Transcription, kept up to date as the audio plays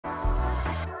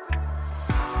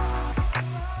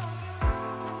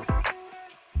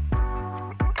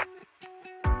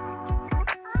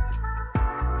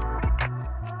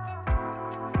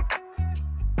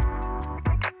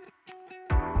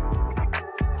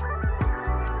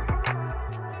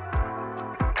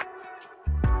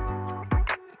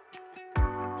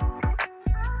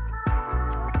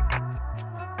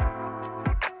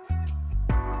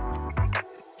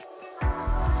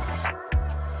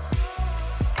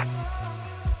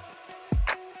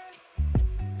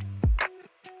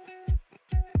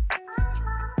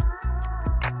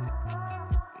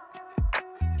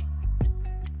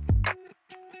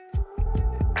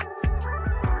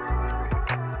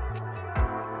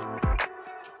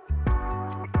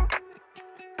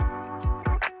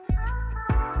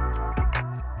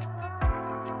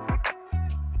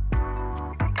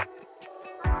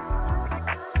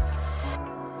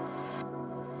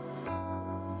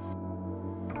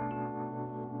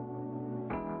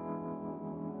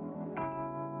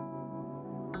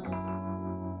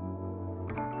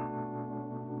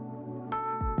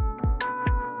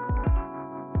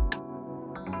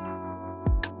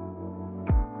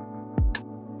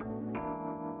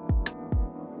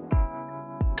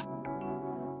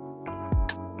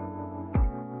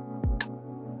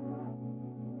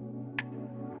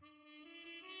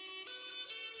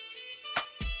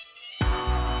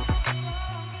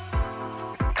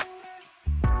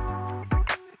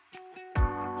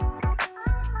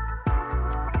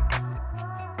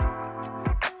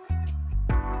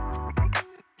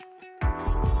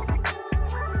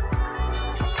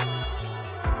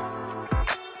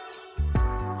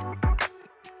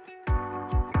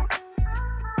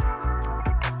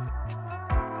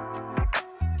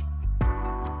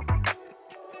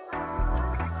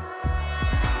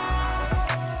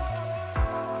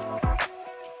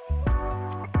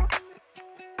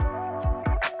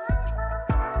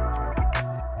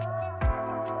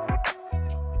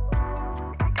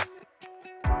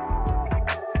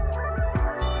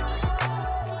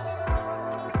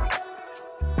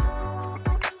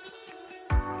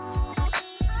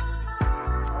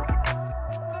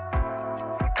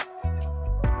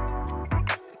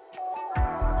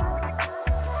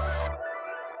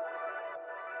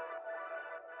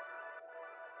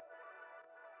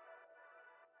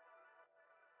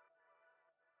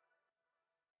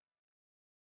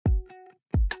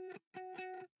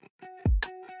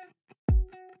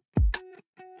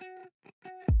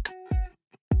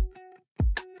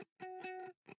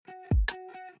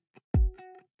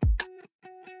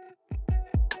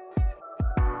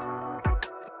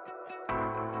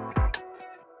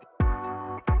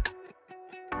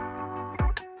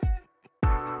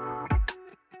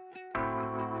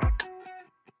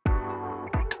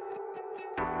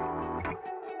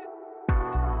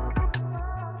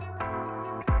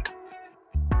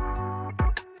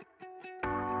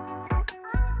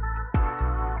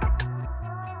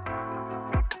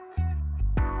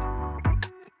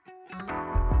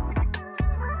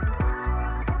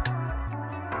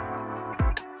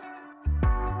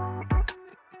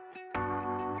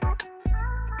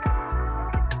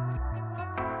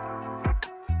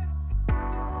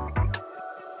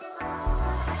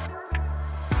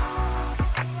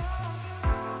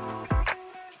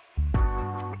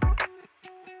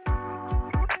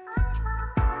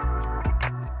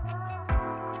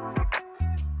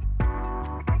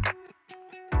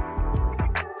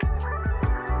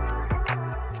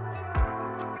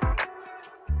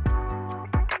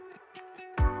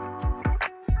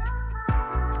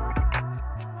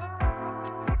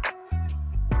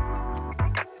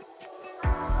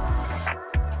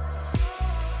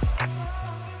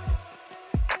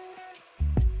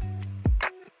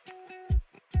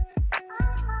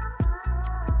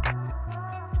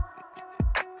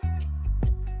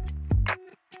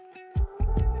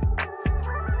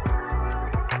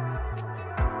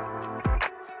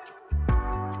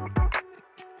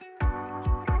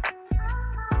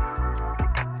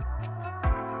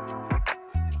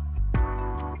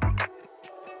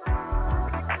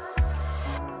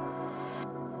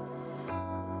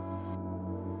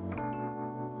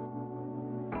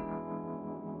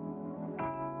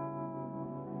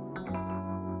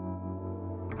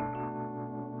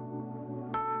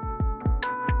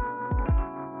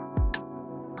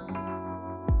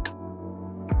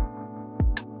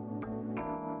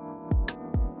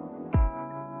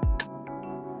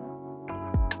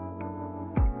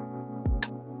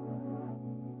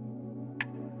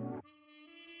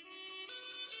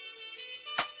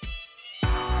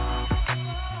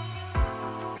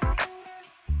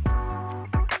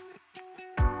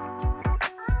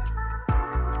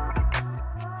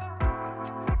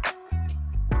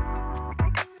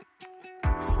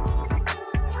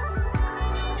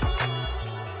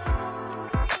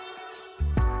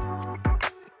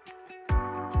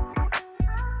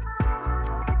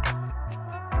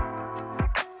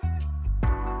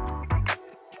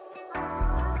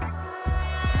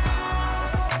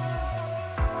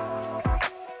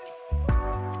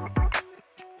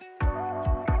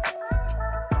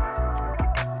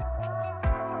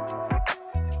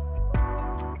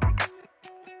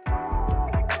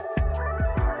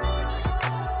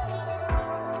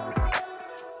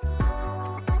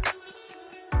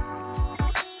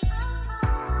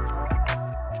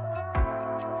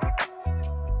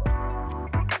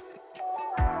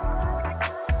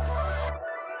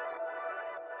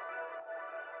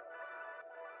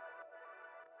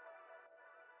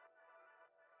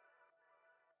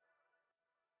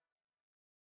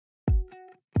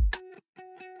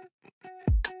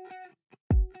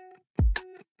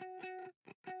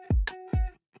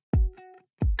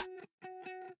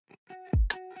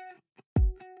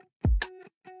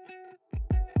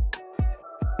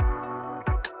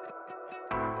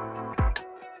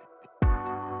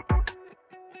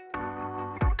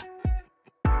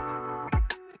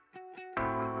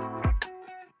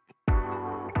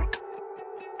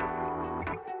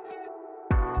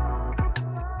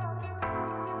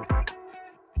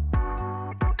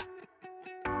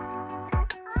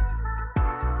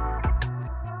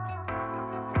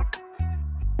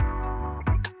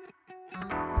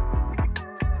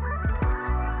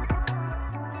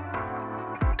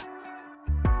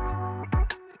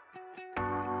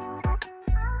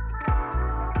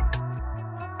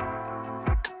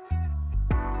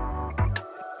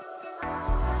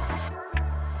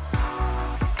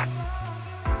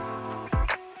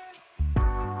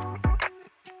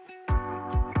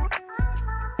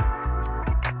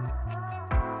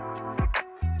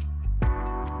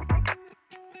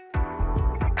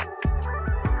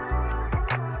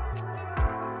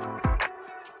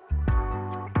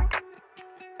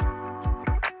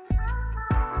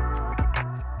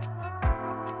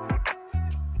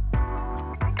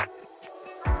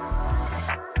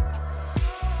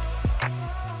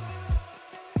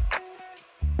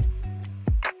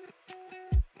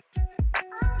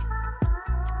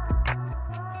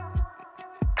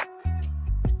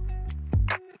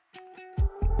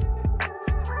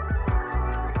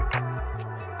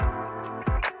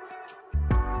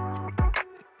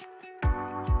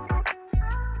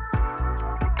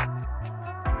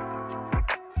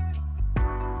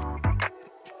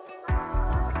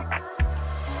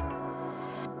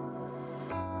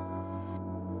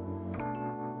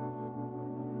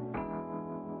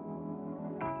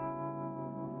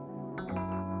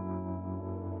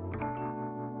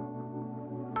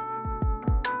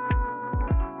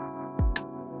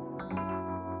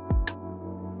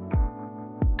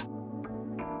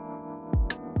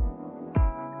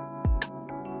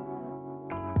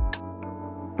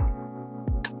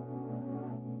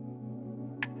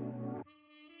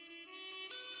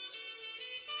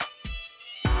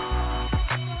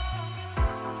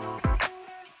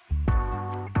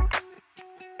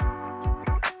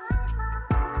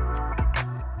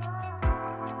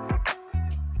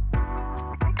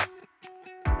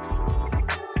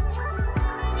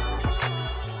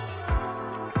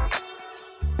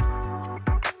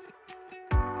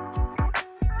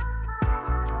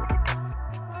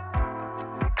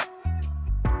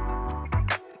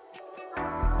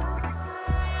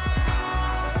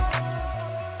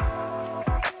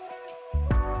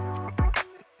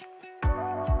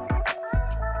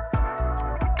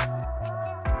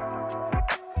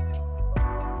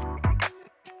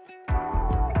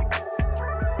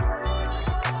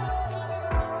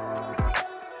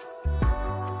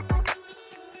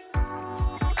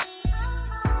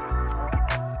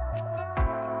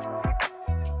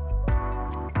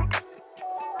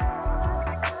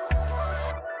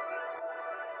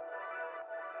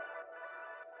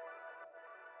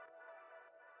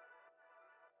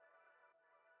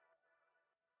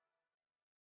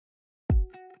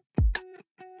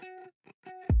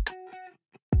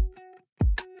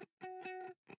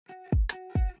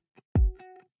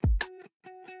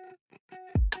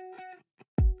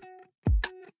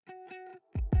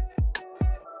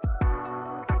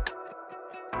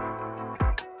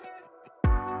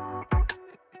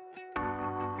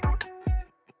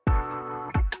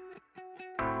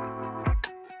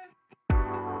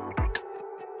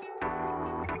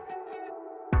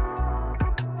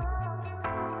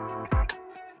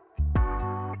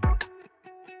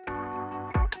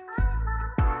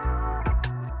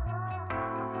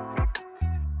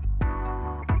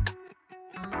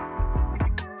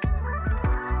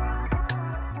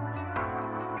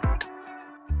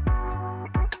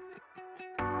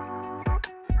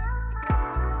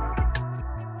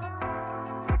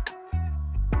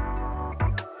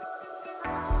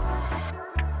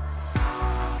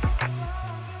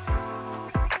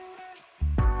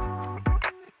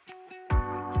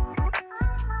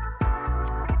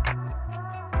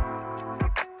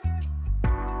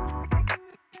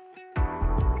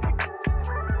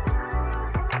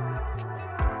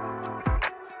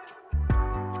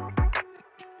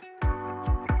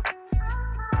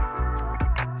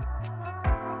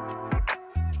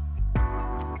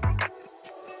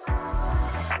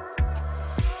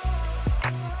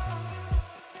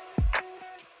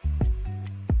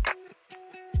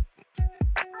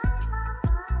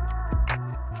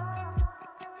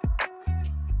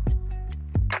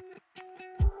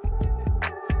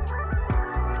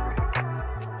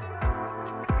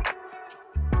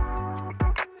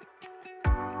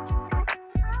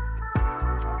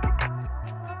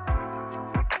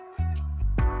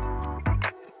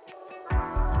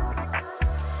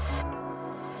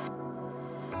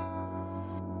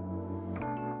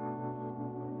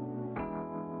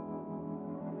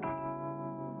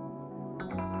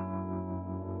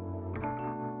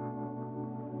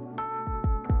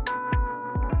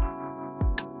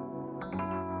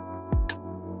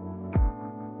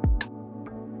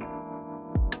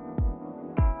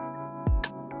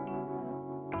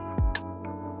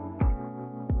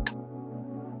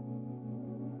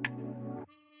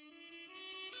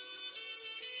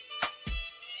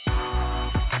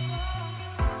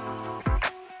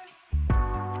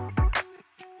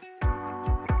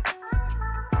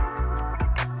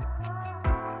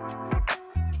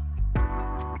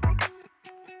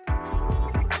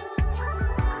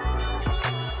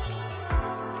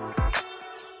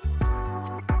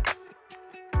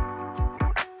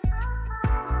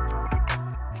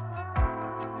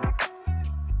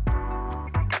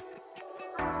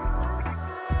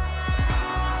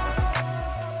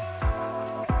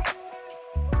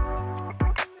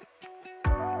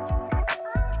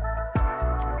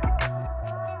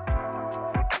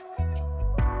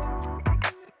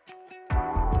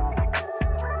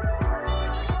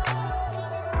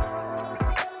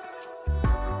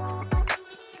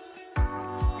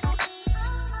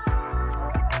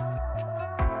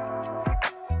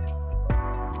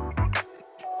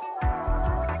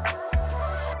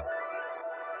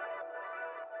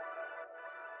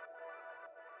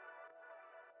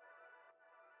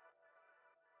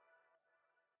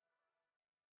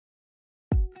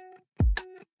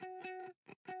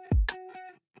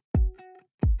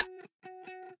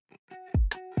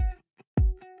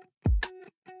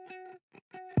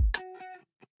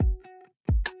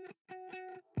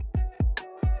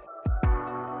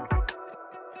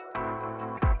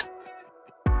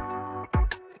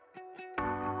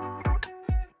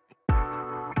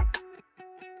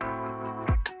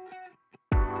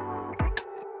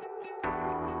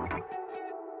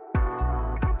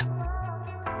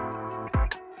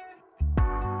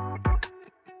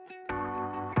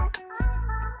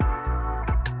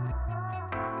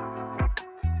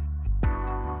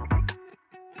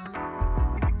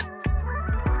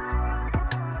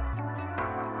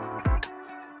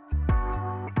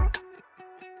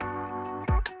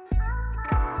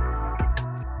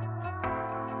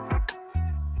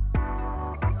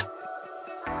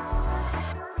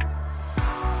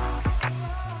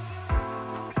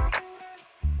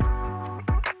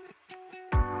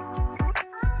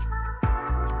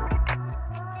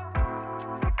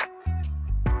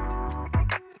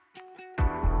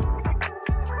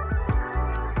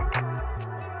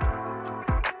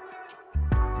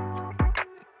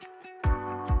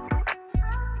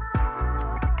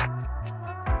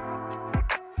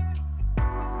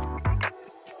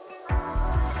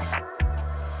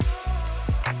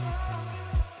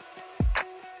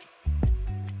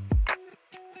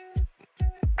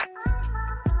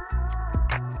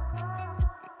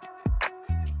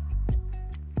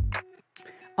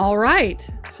All right.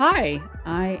 Hi,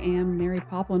 I am Mary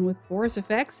Poplin with Boris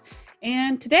FX,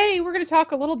 and today we're going to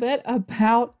talk a little bit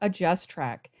about Adjust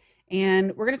Track.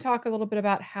 And we're going to talk a little bit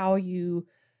about how you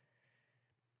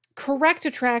correct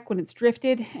a track when it's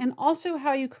drifted, and also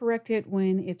how you correct it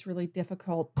when it's really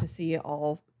difficult to see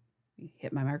all,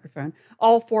 hit my microphone,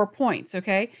 all 4 points,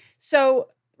 okay? So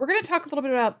we're going to talk a little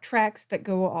bit about tracks that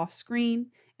go off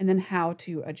screen and then how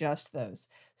to adjust those.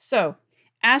 So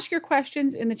ask your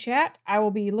questions in the chat. I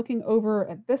will be looking over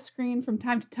at this screen from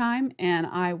time to time, and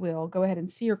I will go ahead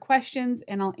and see your questions,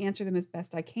 and I'll answer them as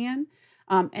best I can.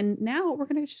 And now we're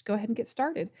going to just go ahead and get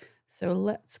started. So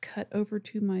let's cut over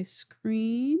to my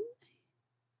screen.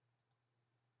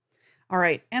 All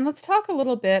right, and let's talk a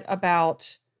little bit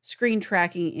about screen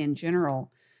tracking in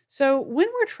general. So when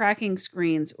we're tracking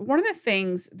screens, one of the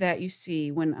things that you see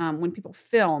when people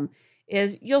film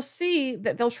is you'll see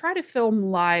that they'll try to film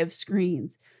live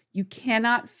screens. You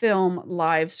cannot film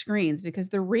live screens because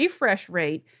the refresh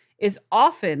rate is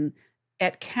often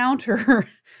at counter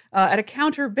at a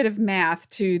counter bit of math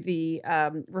to the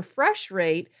refresh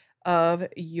rate of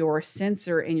your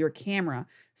sensor and your camera.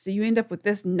 So you end up with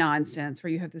this nonsense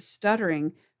where you have this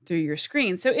stuttering through your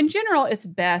screen. So in general, it's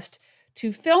best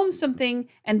to film something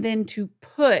and then to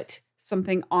put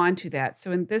something onto that.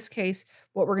 So in this case,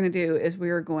 what we're going to do is we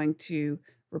are going to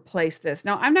replace this.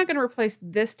 Now, I'm not going to replace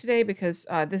this today because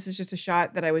this is just a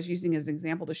shot that I was using as an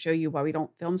example to show you why we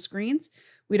don't film screens.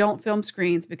 We don't film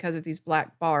screens because of these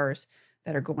black bars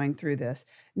that are going through this.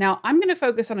 Now, I'm going to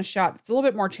focus on a shot that's a little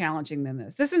bit more challenging than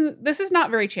this. This is not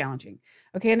very challenging.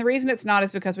 Okay, and the reason it's not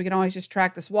is because we can always just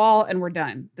track this wall and we're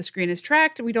done. The screen is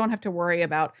tracked and we don't have to worry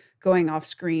about going off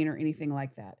screen or anything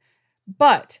like that.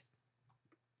 But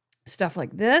stuff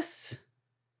like this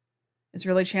is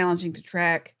really challenging to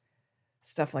track.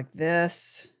 Stuff like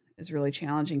this is really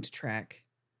challenging to track.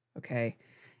 Okay,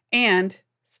 and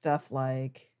stuff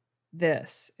like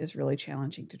this is really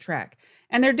challenging to track.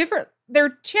 And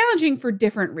they're challenging for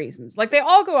different reasons. Like they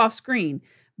all go off screen,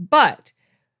 but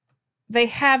they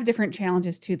have different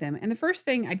challenges to them. And the first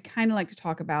thing I'd kind of like to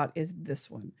talk about is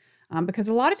this one. Because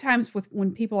a lot of times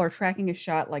when people are tracking a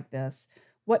shot like this,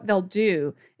 what they'll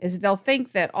do is they'll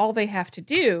think that all they have to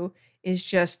do is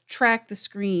just track the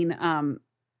screen,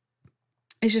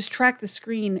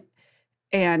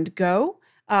 and go.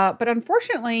 But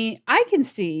unfortunately, I can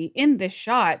see in this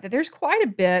shot that there's quite a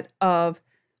bit of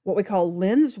what we call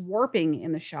lens warping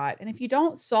in the shot. And if you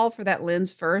don't solve for that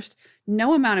lens first,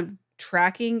 no amount of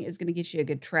tracking is going to get you a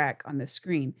good track on this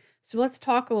screen. So let's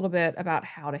talk a little bit about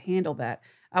how to handle that.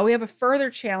 We have a further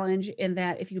challenge in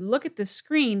that if you look at this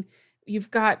screen,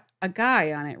 you've got a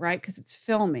guy on it, right? Because it's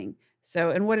filming. So,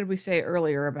 and what did we say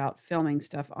earlier about filming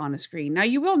stuff on a screen? Now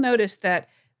you will notice that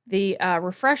the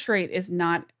refresh rate is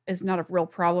not a real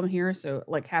problem here. So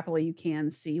like happily you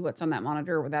can see what's on that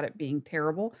monitor without it being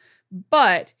terrible.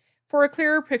 But for a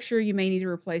clearer picture, you may need to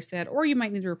replace that, or you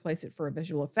might need to replace it for a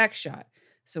visual effects shot.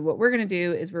 So what we're going to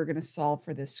do is we're going to solve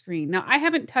for this screen. Now I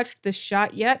haven't touched this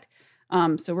shot yet.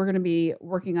 So we're going to be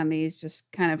working on these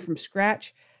just kind of from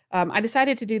scratch. I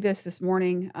decided to do this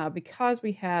morning because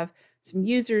we have some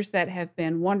users that have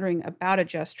been wondering about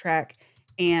Adjust Track,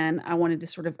 and I wanted to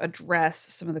sort of address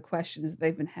some of the questions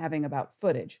they've been having about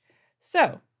footage.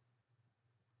 So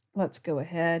let's go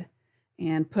ahead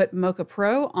and put Mocha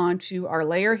Pro onto our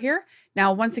layer here.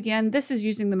 Now, once again, this is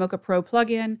using the Mocha Pro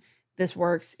plugin. This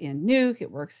works in Nuke,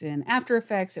 it works in After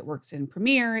Effects, it works in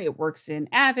Premiere, it works in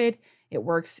Avid, it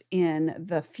works in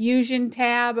the Fusion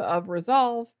tab of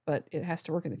Resolve, but it has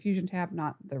to work in the Fusion tab,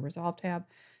 not the Resolve tab.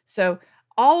 So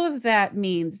all of that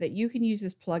means that you can use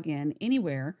this plugin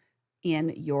anywhere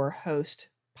in your host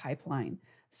pipeline.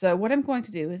 So what I'm going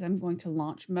to do is I'm going to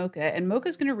launch Mocha, and Mocha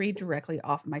is going to read directly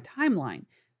off my timeline.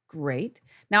 Great.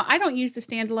 Now, I don't use the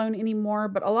standalone anymore,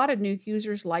 but a lot of Nuke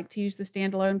users like to use the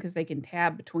standalone because they can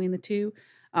tab between the two.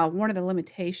 One of the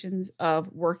limitations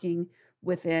of working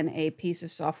within a piece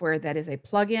of software that is a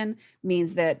plugin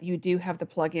means that you do have the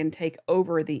plugin take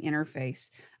over the interface.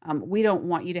 We don't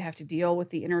want you to have to deal with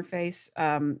the interface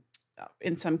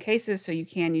in some cases, so you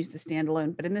can use the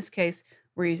standalone. But in this case,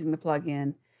 we're using the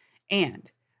plugin. And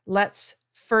let's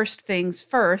first things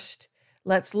first,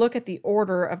 let's look at the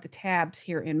order of the tabs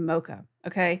here in Mocha,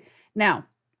 okay? Now,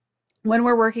 when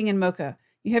we're working in Mocha,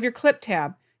 you have your clip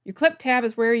tab. Your clip tab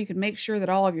is where you can make sure that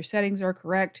all of your settings are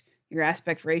correct, your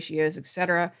aspect ratios,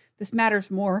 etc. This matters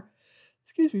more,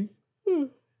 excuse me,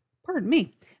 pardon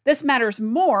me. This matters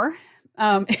more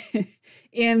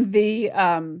in the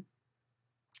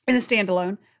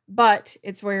standalone, but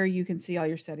it's where you can see all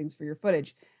your settings for your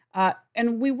footage.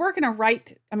 And we work in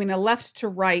a left to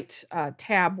right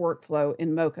tab workflow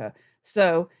in Mocha.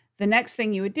 So The next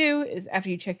thing you would do is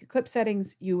after you check your clip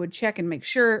settings, you would check and make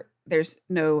sure there's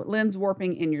no lens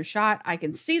warping in your shot. I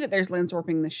can see that there's lens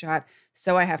warping in the shot,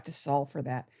 so I have to solve for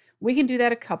that. We can do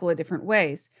that a couple of different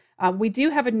ways. We do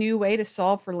have a new way to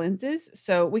solve for lenses.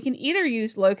 So we can either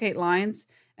use locate lines,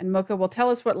 and Mocha will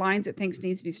tell us what lines it thinks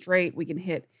needs to be straight. We can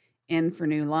hit N for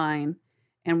new line,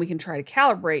 and we can try to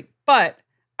calibrate, but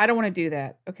I don't want to do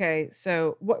that. Okay,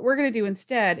 so what we're going to do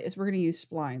instead is we're going to use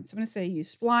splines. So I'm going to say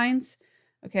use splines,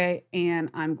 okay, and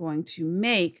I'm going to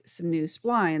make some new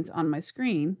splines on my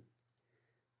screen,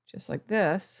 just like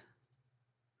this.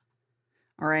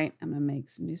 All right, I'm going to make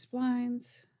some new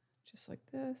splines, just like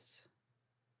this.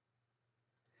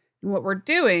 And what we're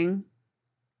doing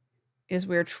is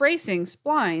we're tracing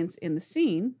splines in the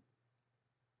scene,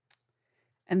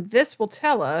 and this will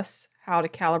tell us how to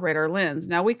calibrate our lens.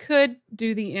 Now, we could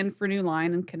do the N for new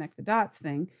line and connect the dots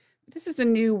thing, but this is a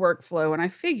new workflow, and I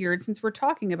figured since we're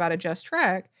talking about adjust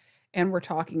track and we're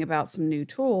talking about some new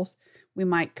tools, we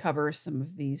might cover some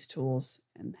of these tools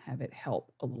and have it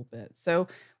help a little bit. So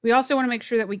we also want to make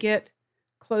sure that we get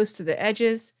close to the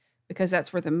edges because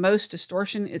that's where the most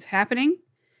distortion is happening.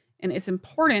 And it's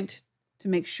important to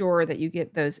make sure that you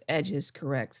get those edges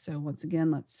correct. So once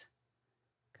again, let's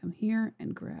come here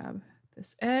and grab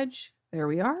this edge. There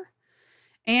we are.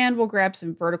 And we'll grab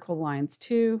some vertical lines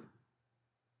too,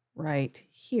 right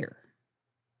here.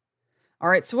 All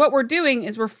right, so what we're doing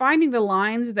is we're finding the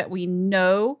lines that we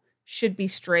know should be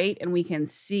straight and we can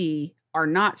see are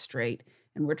not straight,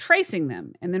 and we're tracing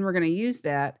them. And then we're going to use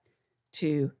that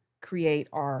to create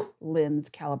our lens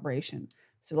calibration.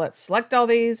 So let's select all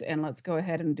these and let's go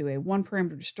ahead and do a 1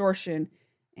 parameter distortion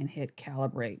and hit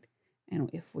calibrate.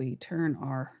 And if we turn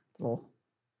our little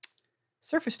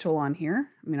surface tool on here,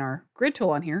 our grid tool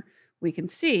on here, we can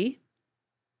see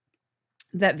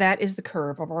that that is the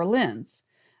curve of our lens.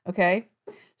 Okay,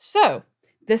 so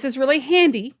this is really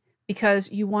handy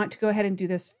because you want to go ahead and do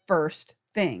this first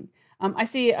thing. I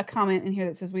see a comment in here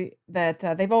that says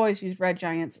they've always used Red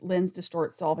Giant's lens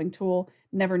distort solving tool.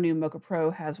 Never knew Mocha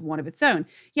Pro has one of its own.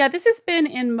 Yeah, this has been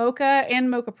in Mocha and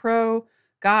Mocha Pro,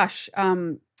 gosh,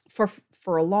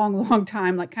 for a long, long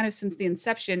time, like kind of since the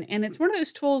inception. And it's one of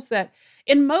those tools that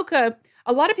in Mocha,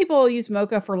 a lot of people use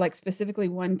Mocha for like specifically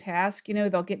one task. You know,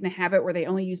 they'll get in a habit where they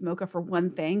only use Mocha for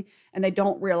one thing, and they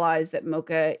don't realize that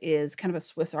Mocha is kind of a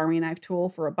Swiss Army knife tool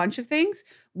for a bunch of things.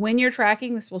 When you're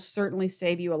tracking, this will certainly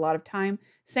save you a lot of time.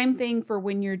 Same thing for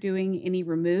when you're doing any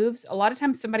removes. A lot of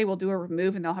times somebody will do a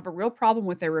remove and they'll have a real problem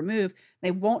with their remove.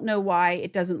 They won't know why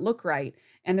it doesn't look right.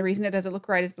 And the reason it doesn't look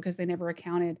right is because they never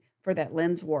accounted for that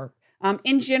lens warp.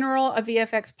 In general, a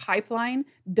VFX pipeline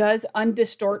does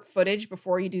undistort footage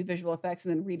before you do visual effects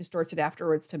and then redistorts it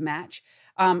afterwards to match.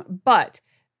 But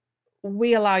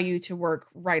we allow you to work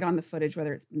right on the footage,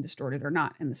 whether it's been distorted or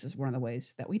not. And this is one of the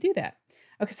ways that we do that.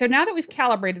 Okay, so now that we've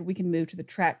calibrated, we can move to the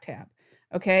track tab.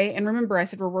 Okay, and remember I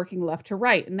said we're working left to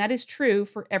right, and that is true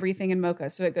for everything in Mocha.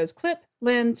 So it goes clip,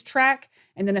 lens, track,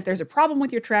 and then if there's a problem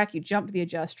with your track, you jump to the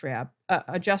adjust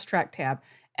track tab.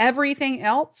 Everything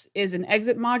else is an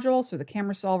exit module. So the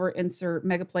camera solver, insert,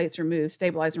 megaplates, remove,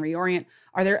 stabilize, and reorient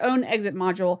are their own exit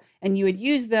module, and you would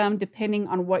use them depending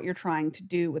on what you're trying to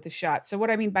do with the shot. So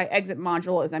what I mean by exit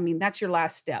module is, that's your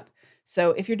last step.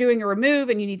 So if you're doing a remove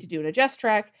and you need to do an adjust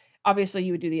track, obviously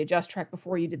you would do the adjust track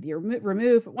before you did the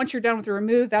remove. But once you're done with the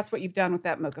remove, that's what you've done with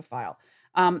that Mocha file.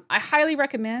 I highly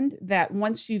recommend that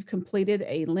once you've completed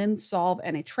a lens solve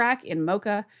and a track in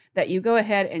Mocha, that you go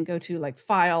ahead and go to like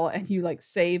file and you like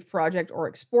save project or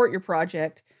export your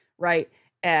project, right,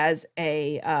 as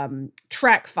a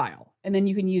track file. And then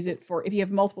you can use it for, if you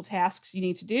have multiple tasks you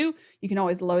need to do, you can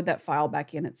always load that file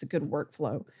back in. It's a good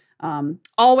workflow.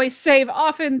 Always save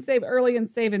often, save early, and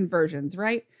save in versions,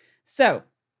 right? So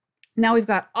now we've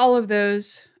got all of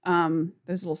those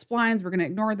little splines. We're going to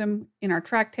ignore them in our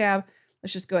track tab.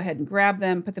 Let's just go ahead and grab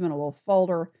them, put them in a little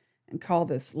folder, and call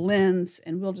this lens.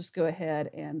 And we'll just go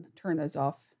ahead and turn those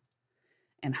off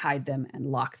and hide them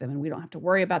and lock them. And we don't have to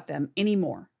worry about them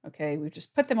anymore. Okay, we've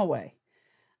just put them away.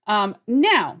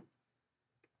 Now,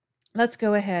 let's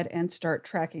go ahead and start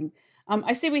tracking.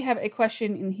 I see we have a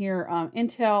question in here,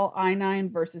 Intel i9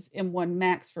 versus M1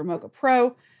 Max for Mocha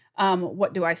Pro.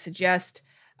 What do I suggest?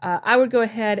 I would go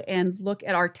ahead and look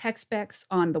at our tech specs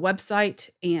on the website,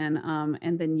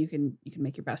 and then you can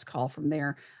make your best call from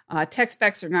there. Tech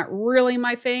specs are not really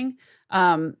my thing,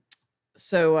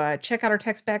 so check out our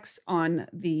tech specs on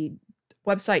the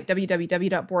website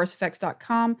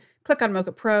www.borisfx.com. Click on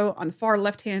Mocha Pro on the far on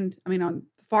the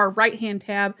far right hand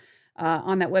tab.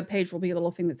 On that web page will be a little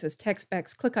thing that says tech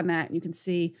specs. Click on that, and you can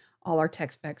see all our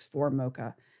tech specs for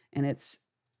Mocha, and it's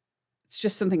It's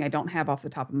just something I don't have off the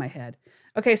top of my head.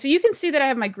 Okay, so you can see that I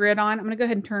have my grid on. I'm gonna go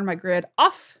ahead and turn my grid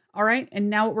off. All right, and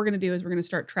now what we're gonna do is we're gonna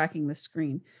start tracking this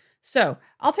screen. So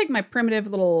I'll take my primitive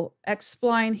little X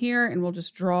spline here and we'll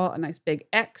just draw a nice big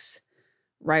X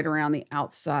right around the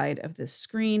outside of this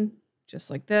screen, just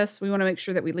like this. We wanna make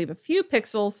sure that we leave a few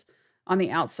pixels on the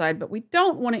outside, but we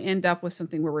don't wanna end up with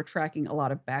something where we're tracking a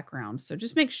lot of background. So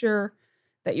just make sure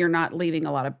that you're not leaving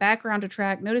a lot of background to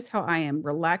track. Notice how I am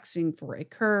relaxing for a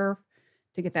curve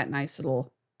to get that nice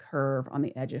little curve on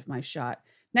the edge of my shot.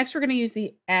 Next, we're gonna use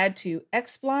the add to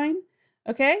X spline,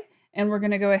 okay? And we're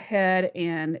gonna go ahead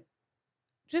and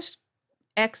just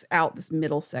X out this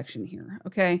middle section here,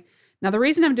 okay? Now, the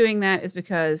reason I'm doing that is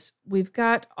because we've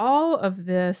got all of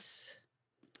this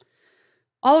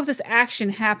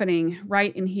action happening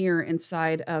right in here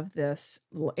inside of this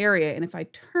little area. And if I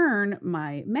turn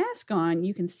my mask on,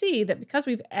 you can see that because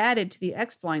we've added to the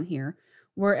X-spline here,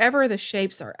 wherever the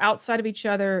shapes are outside of each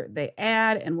other, they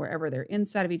add, and wherever they're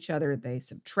inside of each other, they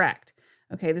subtract.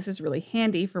 Okay, this is really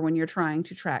handy for when you're trying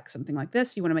to track something like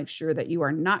this. You want to make sure that you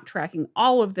are not tracking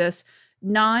all of this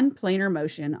non-planar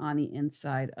motion on the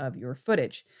inside of your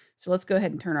footage. So let's go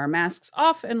ahead and turn our masks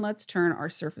off and let's turn our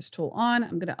surface tool on.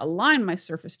 I'm going to align my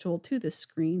surface tool to this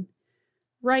screen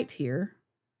right here,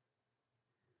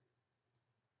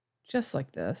 just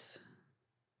like this.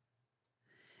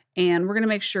 And we're going to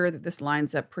make sure that this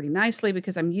lines up pretty nicely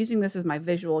because I'm using this as my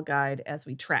visual guide as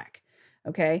we track.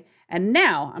 Okay, and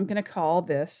now I'm going to call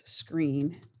this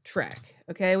screen track.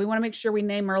 Okay, we want to make sure we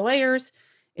name our layers.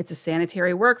 It's a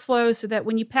sanitary workflow so that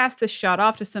when you pass this shot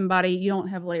off to somebody, you don't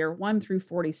have layer 1 through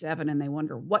 47 and they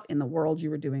wonder what in the world you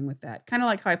were doing with that. Kind of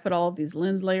like how I put all of these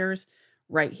lens layers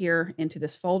right here into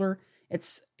this folder.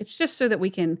 It's just so that we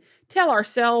can tell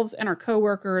ourselves and our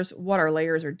coworkers what our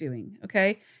layers are doing,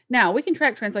 okay? Now, we can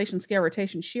track translation, scale,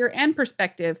 rotation, shear, and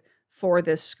perspective for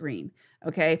this screen,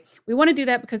 okay? We want to do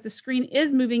that because the screen is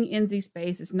moving in Z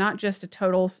space. It's not just a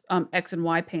total X and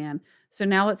Y pan. So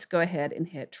now let's go ahead and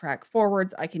hit track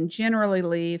forwards. I can generally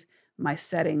leave my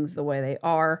settings the way they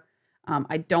are.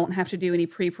 I don't have to do any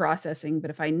pre-processing, but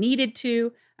if I needed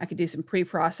to, I could do some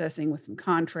pre-processing with some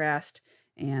contrast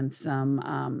and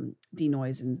some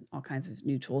denoise and all kinds of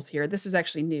new tools here. This is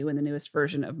actually new in the newest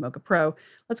version of Mocha Pro.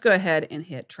 Let's go ahead and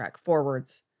hit track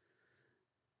forwards.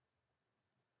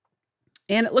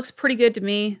 And it looks pretty good to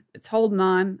me. It's holding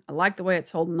on. I like the way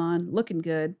it's holding on. Looking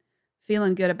good.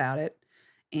 Feeling good about it.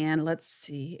 And let's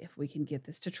see if we can get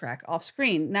this to track off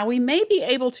screen. Now, we may be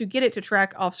able to get it to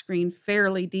track off screen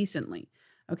fairly decently,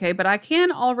 okay? But I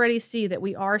can already see that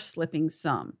we are slipping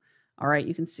some. All right,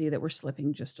 you can see that we're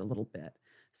slipping just a little bit.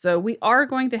 So we are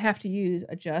going to have to use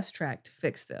adjust track to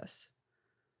fix this.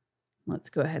 Let's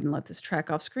go ahead and let this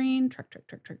track off screen.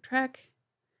 Track.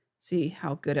 See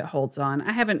how good it holds on.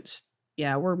 I haven't,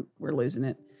 yeah, we're losing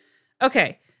it.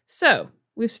 Okay, so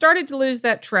we've started to lose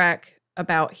that track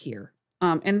about here.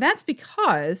 And that's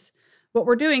because what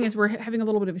we're doing is we're having a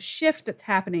little bit of a shift that's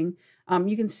happening.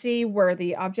 You can see where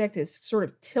the object is sort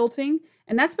of tilting,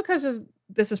 and that's because of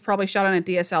this is probably shot on a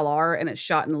DSLR and it's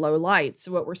shot in low light.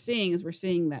 So what we're seeing is we're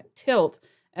seeing that tilt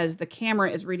as the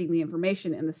camera is reading the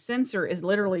information and the sensor is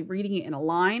literally reading it in a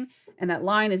line, and that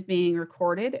line is being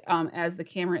recorded as the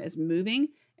camera is moving,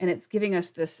 and it's giving us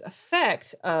this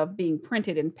effect of being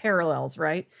printed in parallels,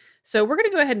 right? So we're going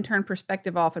to go ahead and turn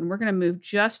perspective off, and we're going to move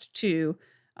just to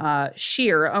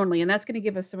shear only, and that's going to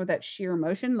give us some of that shear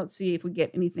motion. Let's see if we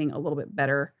get anything a little bit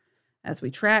better as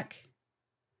we track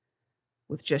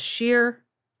with just shear.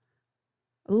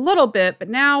 A little bit, but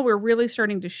now we're really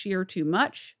starting to shear too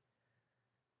much.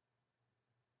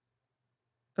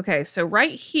 Okay, so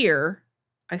right here,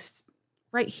 I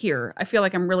feel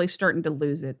like I'm really starting to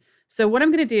lose it. So what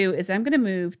I'm going to do is I'm going to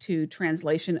move to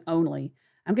translation only.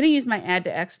 I'm going to use my add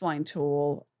to X-spline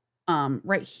tool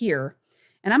right here,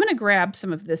 and I'm going to grab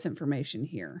some of this information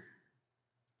here.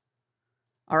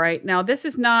 All right, now this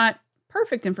is not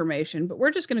perfect information, but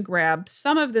we're just going to grab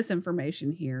some of this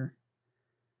information here.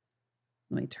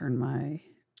 Let me turn my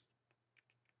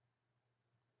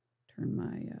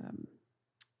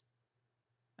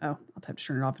oh, I'll have to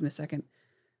turn it off in a second.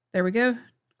 There we go.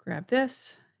 Grab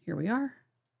this. Here we are.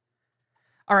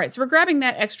 All right, so we're grabbing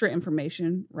that extra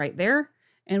information right there,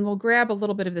 and we'll grab a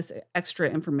little bit of this extra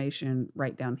information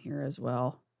right down here as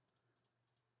well.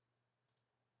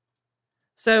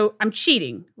 So I'm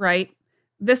cheating, right?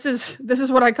 This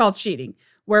is what I call cheating,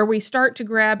 where we start to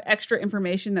grab extra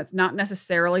information that's not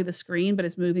necessarily the screen, but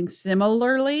is moving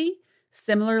similarly.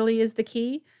 Similarly is the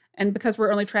key. And because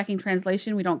we're only tracking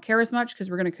translation, we don't care as much because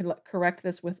we're going to correct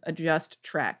this with adjust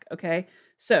track, okay?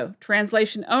 So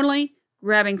translation only,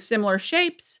 grabbing similar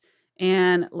shapes,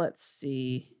 and let's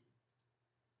see.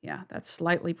 Yeah, that's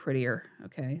slightly prettier.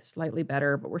 Okay, slightly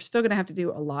better, but we're still going to have to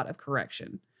do a lot of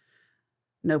correction.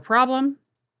 No problem.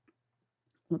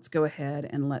 Let's go ahead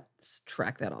and let's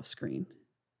track that off screen.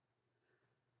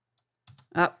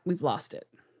 Oh, we've lost it.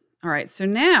 All right, so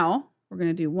now we're going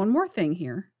to do one more thing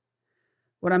here.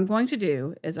 What I'm going to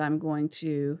do is I'm going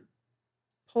to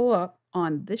pull up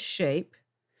on this shape.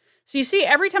 So you see,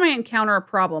 every time I encounter a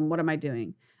problem, what am I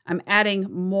doing? I'm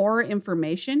adding more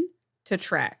information to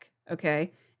track,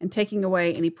 okay? And taking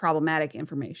away any problematic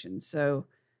information. So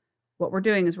what we're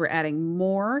doing is we're adding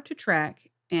more to track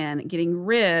and getting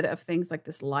rid of things like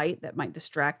this light that might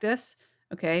distract us,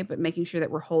 okay? But making sure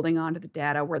that we're holding on to the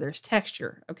data where there's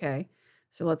texture, okay?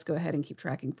 So let's go ahead and keep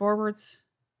tracking forwards.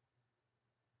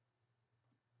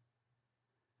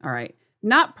 All right,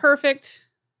 not perfect,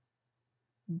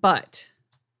 but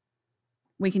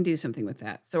we can do something with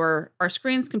that. So our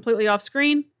screen's completely off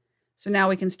screen. So now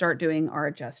we can start doing our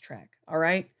adjust track, all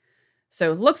right?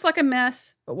 So it looks like a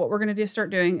mess, but what we're gonna start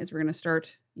doing is we're gonna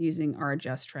start using our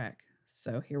adjust track.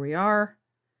 So here we are.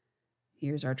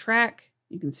 Here's our track.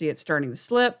 You can see it's starting to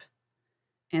slip,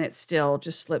 and it still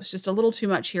just slips just a little too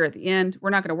much here at the end.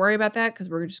 We're not gonna worry about that because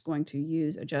we're just going to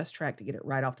use adjust track to get it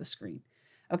right off the screen,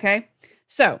 okay?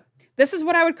 So this is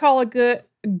what I would call a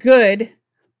good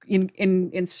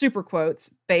in super quotes,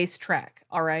 base track,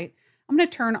 all right? I'm gonna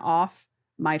turn off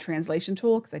my translation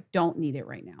tool because I don't need it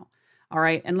right now. All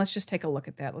right, and let's just take a look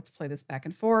at that. Let's play this back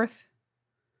and forth.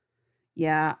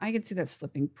 Yeah, I can see that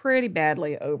slipping pretty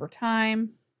badly over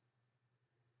time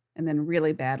and then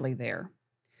really badly there.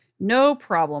 No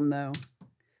problem though.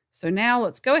 So now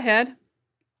let's go ahead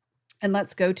and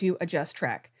let's go to adjust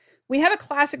track. We have a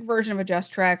classic version of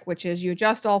adjust track, which is you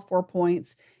adjust all 4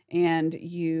 points and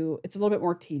it's a little bit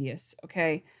more tedious,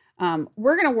 okay?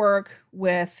 We're gonna work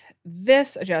with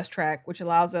this adjust track, which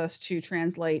allows us to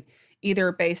translate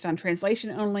either based on translation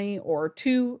only or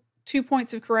two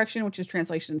points of correction, which is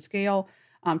translation and scale,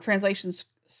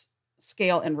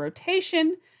 scale and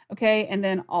rotation, okay, and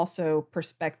then also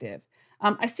perspective.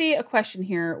 I see a question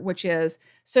here, which is,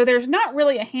 so there's not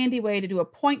really a handy way to do a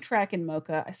point track in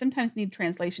Mocha. I sometimes need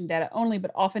translation data only,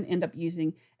 but often end up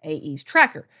using AE's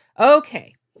tracker.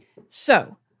 Okay,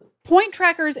 so point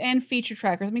trackers and feature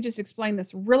trackers. Let me just explain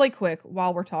this really quick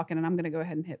while we're talking, and I'm going to go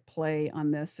ahead and hit play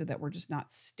on this so that we're just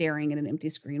not staring at an empty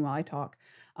screen while I talk.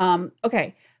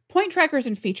 Okay, point trackers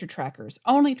and feature trackers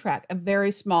only track a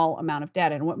very small amount of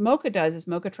data, and what Mocha does is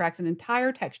Mocha tracks an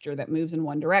entire texture that moves in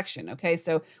one direction, okay?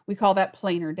 So we call that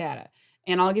planar data.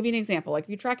 And I'll give you an example. Like if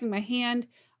you're tracking my hand,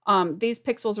 these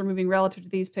pixels are moving relative to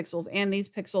these pixels, and these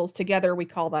pixels together, we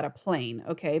call that a plane,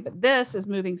 okay? But this is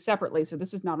moving separately, so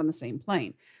this is not on the same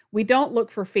plane. We don't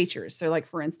look for features. So like,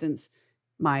 for instance,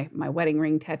 my wedding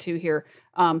ring tattoo here,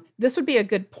 this would be a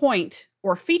good point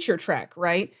or feature track,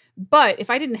 right? But if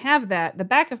I didn't have that, the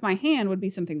back of my hand would be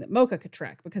something that Mocha could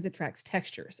track because it tracks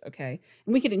textures, okay?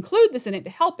 And we could include this in it to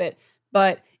help it,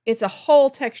 but it's a whole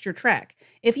texture track.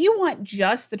 If you want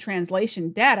just the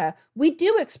translation data, we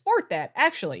do export that,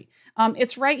 actually.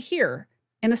 It's right here.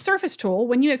 In the Surface tool,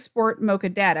 when you export Mocha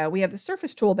data, we have the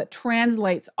Surface tool that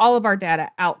translates all of our data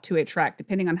out to a track,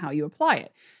 depending on how you apply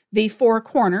it. The 4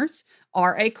 corners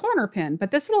are a corner pin,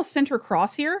 but this little center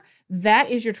cross here,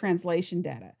 that is your translation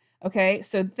data. Okay,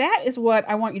 so that is what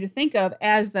I want you to think of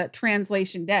as the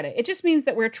translation data. It just means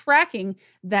that we're tracking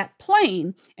that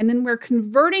plane and then we're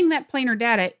converting that planar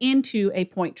data into a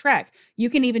point track. You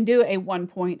can even do a 1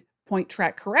 point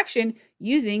track correction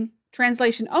using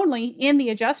translation only in the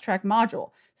adjust track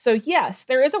module. So yes,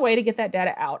 there is a way to get that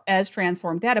data out as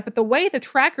transformed data, but the way the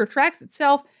tracker tracks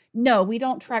itself, no, we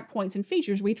don't track points and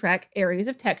features. We track areas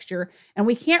of texture, and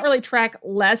we can't really track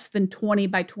less than 20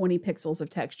 by 20 pixels of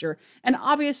texture. And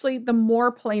obviously, the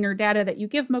more planar data that you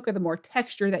give Mocha, the more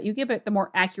texture that you give it, the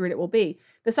more accurate it will be.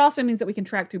 This also means that we can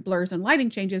track through blurs and lighting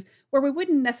changes where we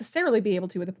wouldn't necessarily be able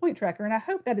to with a point tracker. And I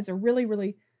hope that is a really,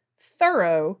 really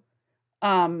thorough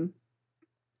answer.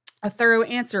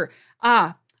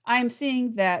 I'm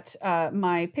seeing that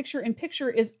my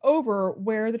picture-in-picture is over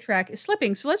where the track is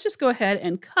slipping. So let's just go ahead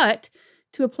and cut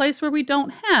to a place where we don't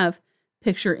have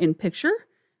picture-in-picture.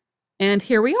 And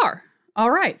here we are. All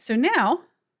right, so now,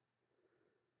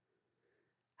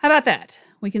 how about that?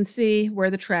 We can see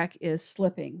where the track is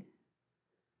slipping.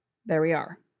 There we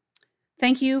are.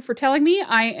 Thank you for telling me.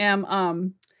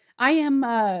 I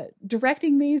am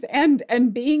directing these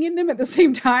and being in them at the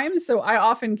same time, so I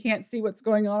often can't see what's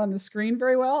going on the screen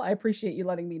very well. I appreciate you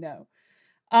letting me know.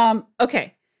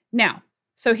 Okay, now,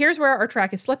 so here's where our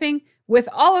track is slipping. With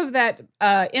all of that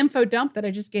info dump that I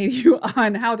just gave you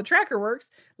on how the tracker works,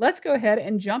 let's go ahead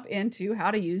and jump into how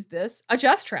to use this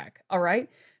adjust track, all right?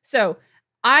 So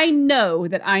I know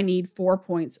that I need 4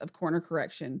 points of corner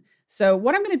correction. So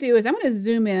what I'm going to do is I'm going to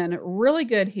zoom in really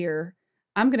good here.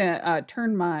 I'm going to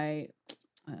turn my,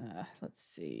 let's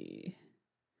see.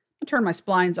 I'll turn my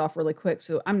splines off really quick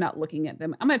so I'm not looking at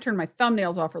them. I'm going to turn my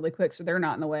thumbnails off really quick so they're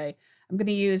not in the way. I'm going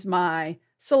to use my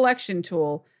selection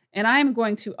tool, and I'm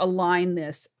going to align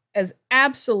this as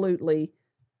absolutely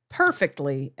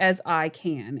perfectly as I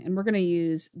can. And we're going to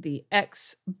use the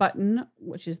X button,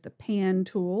 which is the pan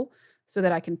tool, so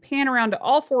that I can pan around to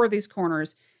all 4 of these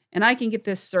corners, and I can get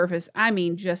this surface, I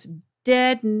mean, just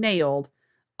dead nailed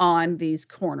on these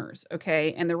corners,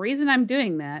 okay? And the reason I'm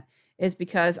doing that is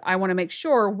because I want to make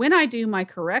sure when I do my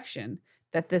correction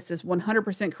that this is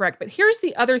 100% correct. But here's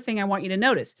the other thing I want you to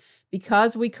notice.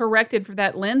 Because we corrected for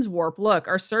that lens warp, look,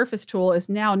 our surface tool is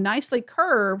now nicely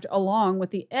curved along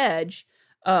with the edge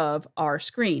of our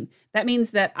screen. That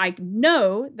means that I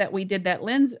know that we did that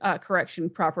lens correction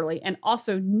properly, and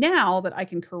also now that I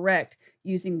can correct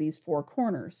using these 4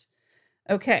 corners.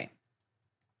 Okay.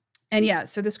 And yeah,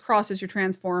 so this crosses your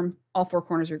transform, all 4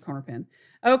 corners of your corner pin.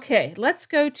 Okay, let's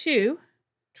go to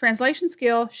translation,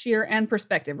 scale, shear, and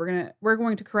perspective. We're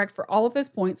going to correct for all of those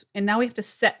points, and now we have to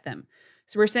set them.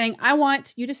 So we're saying, I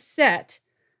want you to set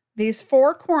these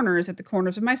 4 corners at the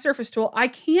corners of my surface tool. I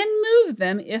can move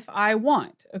them if I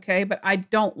want, okay? But I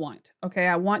don't want, okay?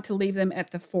 I want to leave them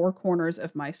at the 4 corners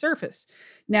of my surface.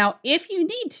 Now, if you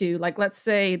need to, like let's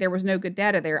say there was no good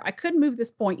data there, I could move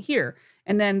this point here,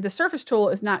 and then the surface tool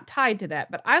is not tied to that.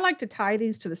 But I like to tie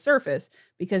these to the surface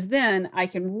because then I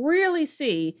can really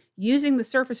see, using the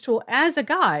surface tool as a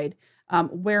guide,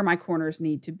 where my corners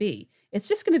need to be. It's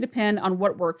just going to depend on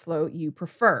what workflow you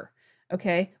prefer.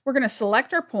 Okay, we're going to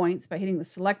select our points by hitting the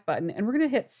select button, and we're going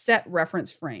to hit set reference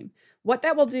frame. What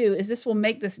that will do is this will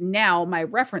make this now my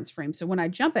reference frame. So when I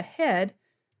jump ahead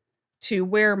to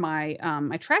where my,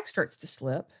 my track starts to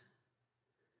slip,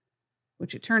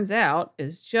 which it turns out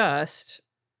is just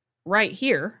right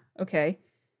here, okay.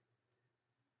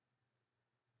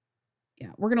 Yeah,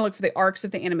 we're going to look for the arcs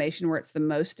of the animation where it's the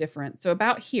most different. So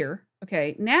about here,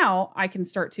 okay, now I can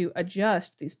start to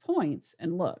adjust these points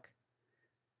and look.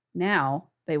 Now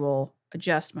they will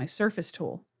adjust my surface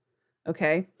tool.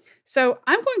 Okay, so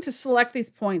I'm going to select these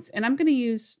points, and I'm going to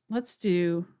use, let's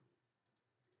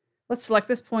select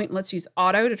this point, and let's use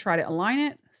auto to try to align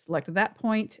it. Select that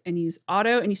point and use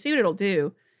auto, and you see what it'll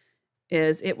do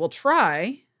is it will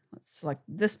try, let's select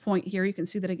this point here. You can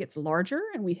see that it gets larger,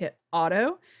 and we hit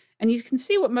auto, and you can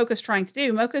see what Mocha's trying to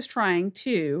do. Mocha's trying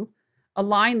to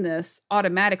align this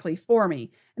automatically for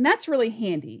me, and that's really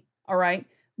handy, all right?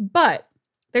 But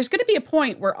there's going to be a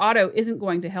point where auto isn't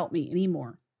going to help me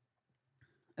anymore.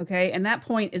 Okay, and that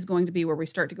point is going to be where we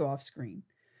start to go off screen.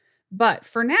 But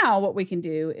for now, what we can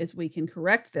do is we can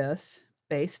correct this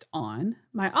based on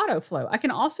my auto flow. I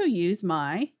can also use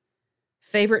my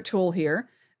favorite tool here.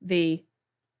 This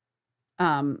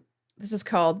is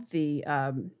called the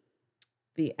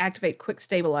activate quick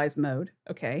stabilize mode.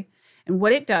 Okay. And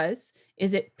what it does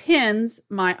is it pins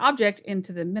my object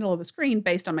into the middle of the screen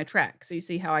based on my track. So you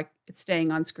see how it's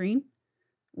staying on screen?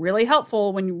 Really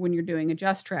helpful when you're doing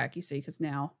adjust track, you see, because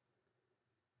now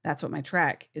that's what my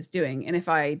track is doing. And if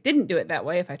I didn't do it that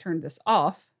way, if I turned this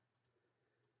off,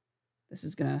 this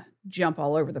is going to jump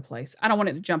all over the place. I don't want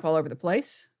it to jump all over the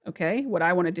place. Okay. What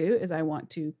I want to do is I want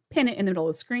to pin it in the middle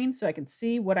of the screen so I can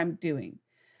see what I'm doing.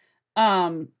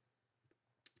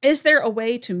 Is there a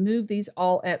way to move these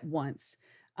all at once?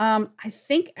 I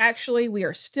think actually we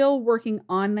are still working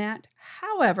on that.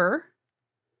 However,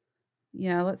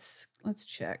 yeah, let's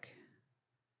check.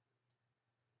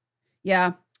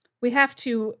 Yeah, we have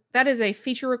to, that is a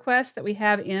feature request that we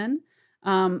have in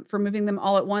for moving them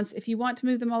all at once. If you want to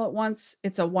move them all at once,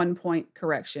 it's a 1-point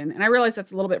correction. And I realize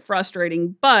that's a little bit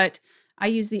frustrating, but I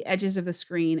use the edges of the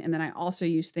screen, and then I also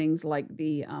use things like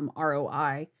the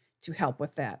ROI to help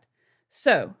with that.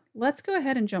 So let's go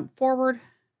ahead and jump forward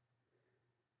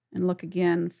and look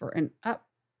again for an up.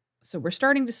 So we're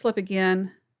starting to slip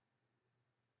again.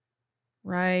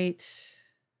 Right.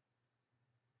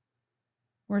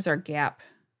 Where's our gap?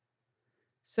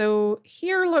 So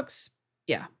here looks,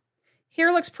 yeah,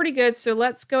 here looks pretty good. So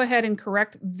let's go ahead and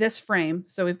correct this frame.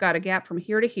 So we've got a gap from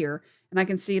here to here, and I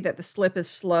can see that the slip is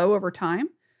slow over time.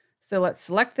 So let's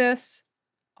select this,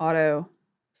 auto,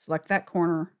 select that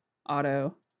corner,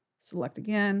 auto, select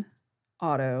again,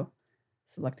 auto,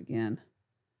 select again,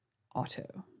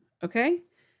 auto. Okay.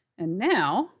 And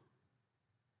now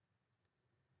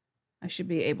I should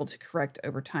be able to correct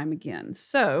over time again.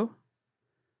 So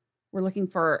we're looking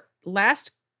for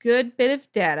last good bit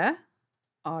of data,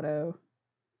 auto,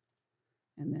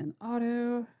 and then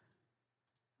auto,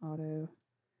 auto,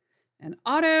 and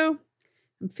auto.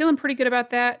 I'm feeling pretty good about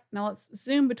that. Now let's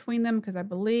zoom between them because I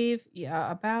believe,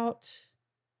 yeah, about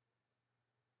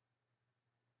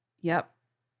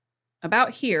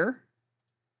here,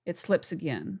 it slips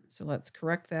again. So let's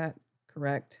correct that,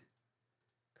 correct,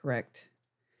 correct,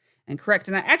 and correct.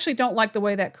 And I actually don't like the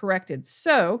way that corrected.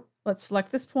 So let's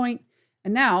select this point,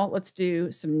 and now let's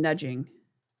do some nudging.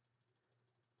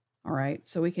 All right,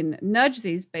 so we can nudge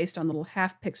these based on little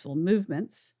half pixel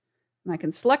movements. And I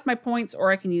can select my points,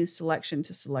 or I can use selection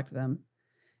to select them.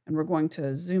 And we're going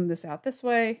to zoom this out this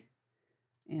way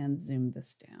and zoom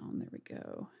this down. There we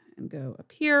go. And go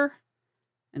up here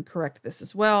and correct this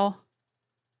as well.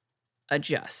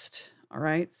 Adjust. All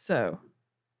right, so.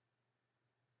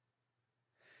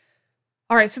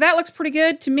 All right, so that looks pretty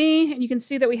good to me. And you can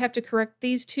see that we have to correct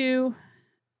these two.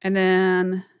 And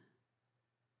then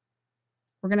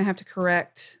we're going to have to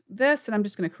correct this. And I'm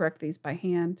just going to correct these by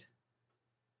hand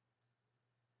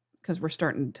because we're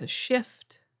starting to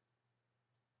shift.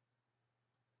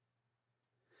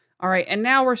 All right, and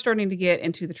now we're starting to get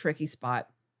into the tricky spot,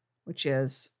 which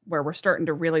is where we're starting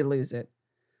to really lose it.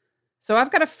 So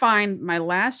I've got to find my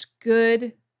last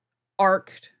good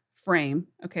arced frame,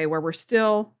 okay, where we're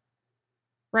still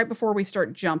right before we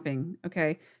start jumping,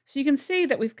 okay? So you can see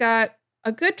that we've got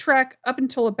a good track up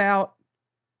until about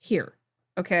here,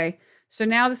 okay? So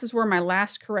now this is where my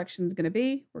last correction is going to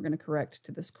be. We're going to correct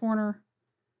to this corner,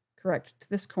 correct to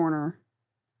this corner,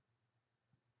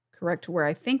 correct to where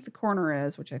I think the corner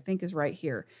is, which I think is right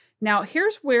here. Now,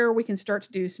 here's where we can start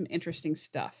to do some interesting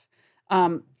stuff.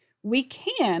 We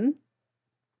can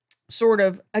sort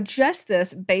of adjust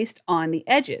this based on the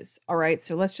edges. All right,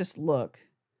 so let's just look.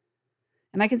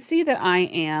 And I can see that I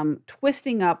am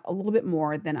twisting up a little bit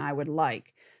more than I would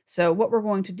like. So what we're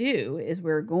going to do is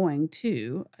we're going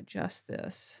to adjust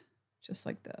this just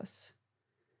like this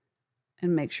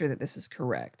and make sure that this is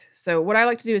correct. So what I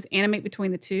like to do is animate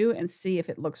between the two and see if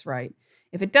it looks right.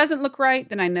 If it doesn't look right,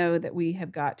 then I know that we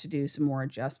have got to do some more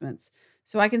adjustments.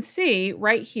 So I can see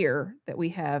right here that we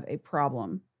have a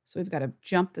problem. So we've got to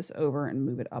jump this over and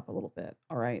move it up a little bit.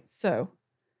 All right, so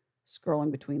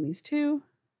scrolling between these two,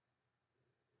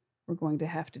 we're going to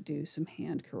have to do some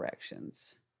hand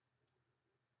corrections,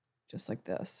 just like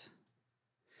this.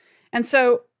 And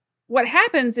so what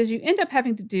happens is you end up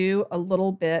having to do a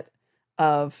little bit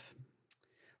of,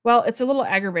 well, it's a little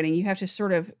aggravating. You have to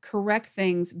sort of correct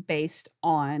things based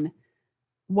on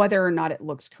whether or not it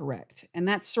looks correct. And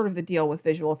that's sort of the deal with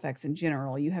visual effects in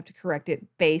general. You have to correct it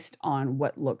based on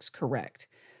what looks correct.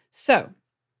 So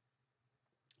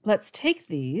let's take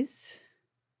these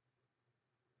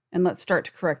and let's start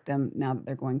to correct them now that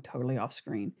they're going totally off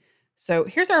screen. So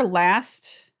here's our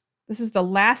last, this is the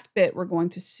last bit we're going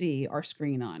to see our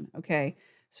screen on, okay?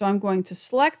 So I'm going to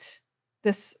select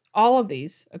this, all of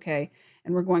these, okay?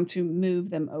 And we're going to move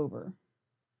them over.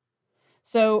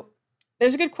 So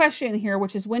there's a good question here,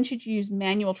 which is when should you use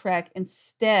manual track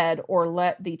instead or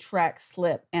let the track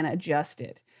slip and adjust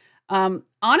it?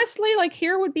 Honestly, like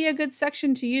here would be a good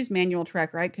section to use manual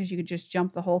track, right? Because you could just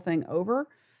jump the whole thing over.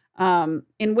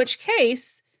 In which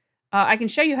case, I can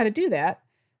show you how to do that.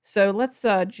 So let's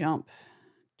jump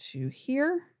to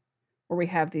here where we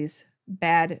have this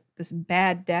bad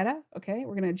data. Okay,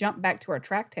 we're going to jump back to our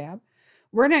track tab.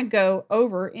 We're going to go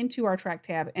over into our track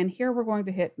tab, and here we're going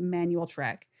to hit manual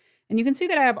track. And you can see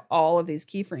that I have all of these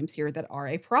keyframes here that are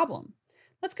a problem.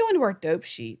 Let's go into our dope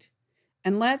sheet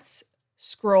and let's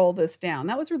scroll this down.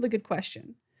 That was a really good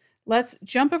question. Let's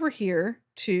jump over here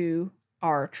to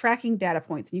our tracking data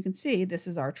points. And you can see this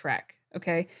is our track,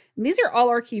 okay? And these are all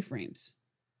our keyframes.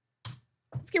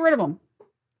 Let's get rid of them.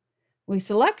 We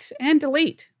select and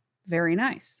delete. Very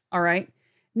nice, all right?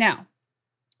 Now,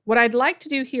 what I'd like to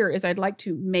do here is I'd like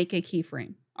to make a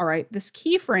keyframe, all right? This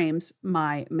keyframes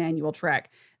my manual track.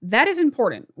 That is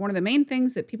important. One of the main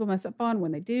things that people mess up on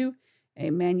when they do a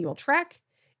manual track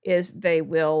is they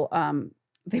will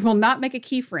not make a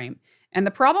keyframe. And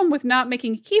the problem with not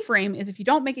making a keyframe is if you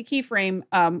don't make a keyframe,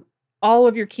 all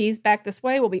of your keys back this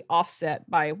way will be offset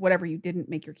by whatever you didn't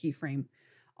make your keyframe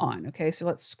on. Okay, so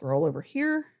let's scroll over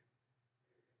here.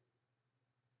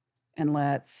 And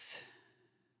let's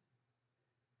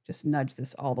just nudge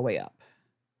this all the way up.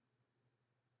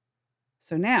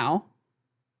 So now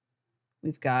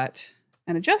we've got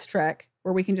an adjust track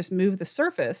where we can just move the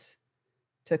surface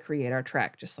to create our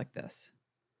track just like this.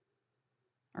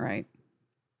 All right.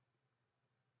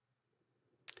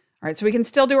 All right, so we can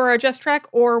still do our adjust track,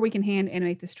 or we can hand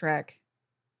animate this track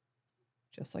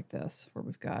just like this, where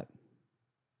we've got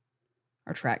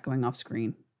our track going off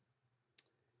screen.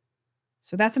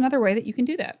 So that's another way that you can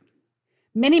do that.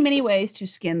 Many, many ways to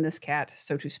skin this cat,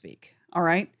 so to speak. All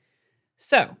right,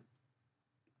 so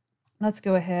Let's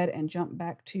go ahead and jump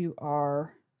back to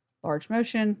our large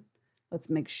motion.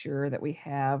 Let's make sure that we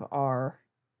have our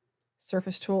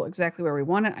surface tool exactly where we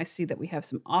want it. I see that we have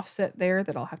some offset there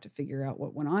that I'll have to figure out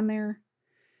what went on there.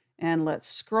 And let's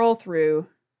scroll through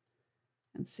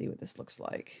and see what this looks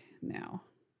like now.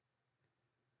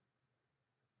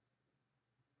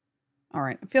 All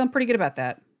right, I'm feeling pretty good about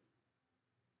that.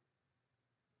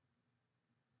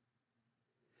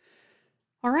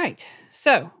 All right,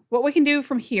 so what we can do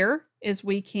from here is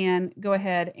we can go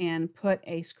ahead and put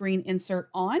a screen insert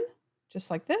on,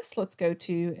 just like this. Let's go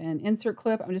to an insert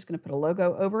clip. I'm just going to put a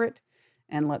logo over it,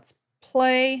 and let's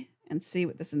play and see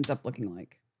what this ends up looking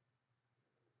like.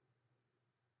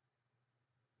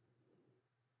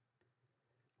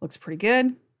 Looks pretty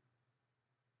good.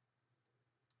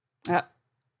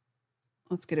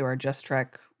 Let's go to our adjust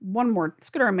track one more. Let's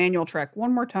go to our manual track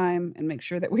one more time and make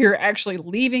sure that we are actually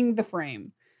leaving the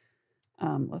frame.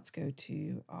 Let's go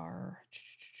to our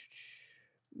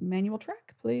manual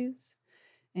track, please.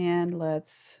 And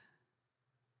let's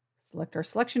select our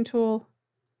selection tool.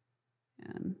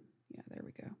 And yeah, there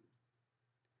we go.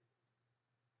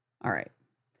 All right.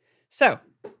 So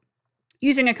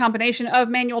using a combination of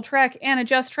manual track and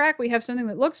adjust track, we have something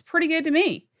that looks pretty good to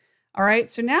me. All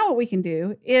right, so now what we can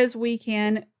do is we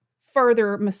can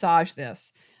further massage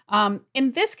this.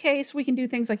 In this case, we can do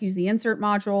things like use the insert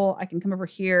module. I can come over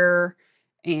here,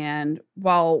 and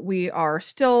while we are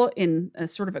still in a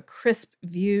sort of a crisp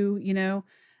view, you know,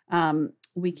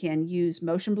 we can use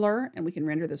motion blur, and we can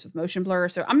render this with motion blur.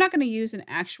 So I'm not going to use an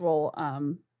actual,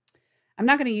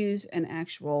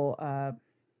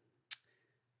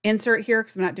 insert here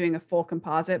because I'm not doing a full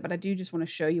composite, but I do just want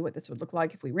to show you what this would look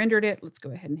like if we rendered it. Let's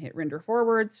go ahead and hit render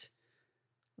forwards.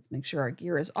 Let's make sure our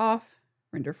gear is off,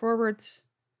 render forwards.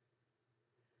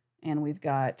 And we've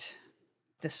got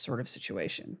this sort of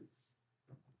situation.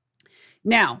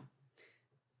 Now,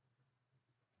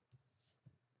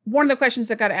 one of the questions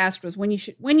that got asked was when you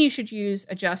should use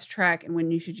adjust track and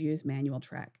when you should use manual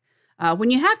track.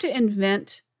 When you have to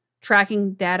invent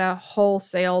tracking data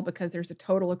wholesale because there's a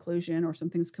total occlusion or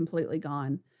something's completely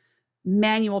gone,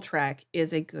 manual track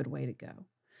is a good way to go.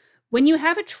 When you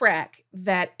have a track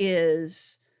that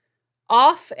is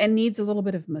off and needs a little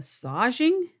bit of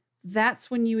massaging, that's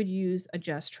when you would use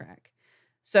adjust track.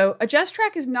 So adjust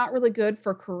track is not really good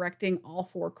for correcting all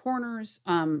four corners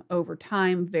over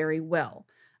time very well.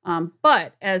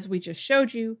 But as we just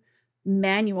showed you,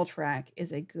 manual track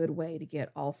is a good way to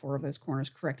get all four of those corners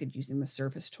corrected using the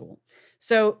surface tool.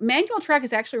 So manual track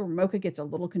is actually where Mocha gets a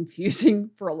little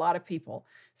confusing for a lot of people.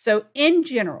 So in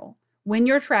general, when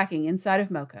you're tracking inside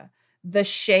of Mocha, the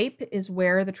shape is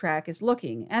where the track is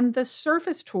looking, and the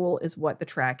surface tool is what the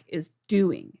track is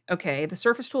doing, okay? The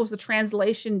surface tool is the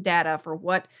translation data for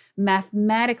what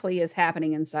mathematically is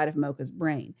happening inside of Mocha's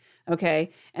brain,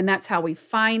 okay? And that's how we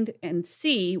find and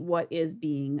see what is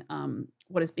being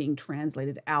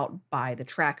translated out by the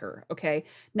tracker, okay?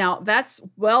 Now, that's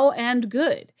well and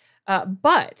good,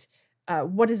 but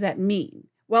what does that mean?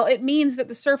 Well, it means that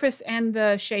the surface and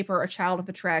the shape are a child of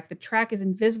the track. The track is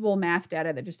invisible math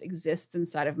data that just exists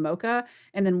inside of Mocha,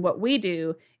 and then what we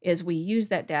do is we use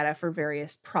that data for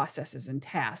various processes and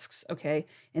tasks, okay?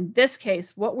 In this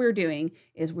case, what we're doing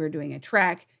is we're doing a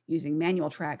track using manual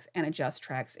tracks and adjust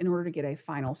tracks in order to get a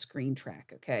final screen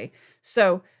track, okay?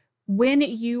 So when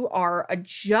you are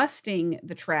adjusting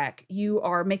the track, you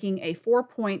are making a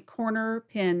 4-point corner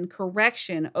pin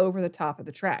correction over the top of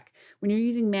the track. When you're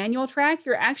using manual track,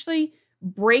 you're actually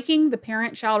breaking the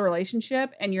parent-child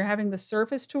relationship, and you're having the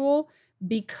surface tool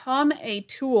become a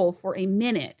tool for a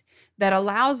minute that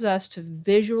allows us to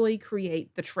visually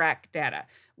create the track data.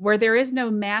 Where there is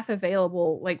no math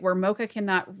available, like where Mocha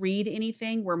cannot read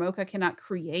anything, where Mocha cannot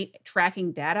create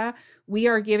tracking data, we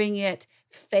are giving it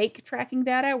fake tracking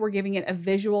data. We're giving it a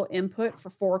visual input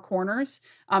for four corners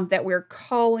that we're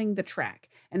calling the track.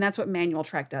 And that's what manual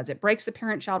track does. It breaks the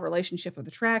parent-child relationship of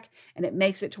the track, and it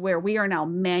makes it to where we are now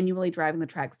manually driving the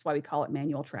track. That's why we call it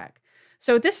manual track.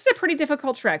 So this is a pretty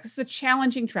difficult track. This is a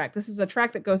challenging track. This is a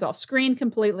track that goes off screen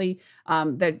completely.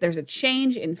 There's a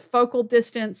change in focal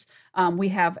distance. We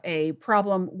have a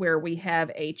problem where we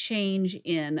have a change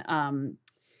in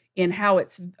how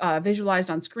it's visualized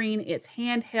on screen. It's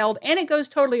handheld, and it goes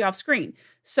totally off screen.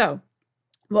 So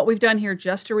what we've done here,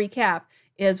 just to recap,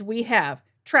 is we have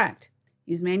tracked,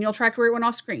 use manual track where it went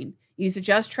off screen, use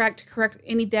adjust track to correct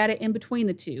any data in between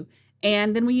the two,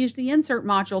 and then we use the insert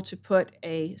module to put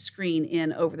a screen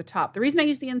in over the top. The reason I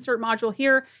use the insert module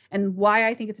here and why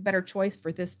I think it's a better choice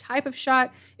for this type of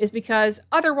shot is because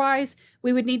otherwise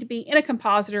we would need to be in a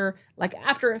compositor like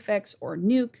After Effects or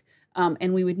Nuke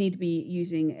and we would need to be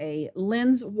using a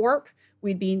lens warp.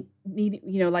 We'd be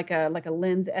needing, like a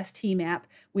lens ST map.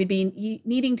 We'd be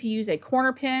needing to use a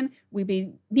corner pin. We'd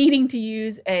be needing to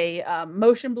use a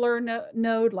motion blur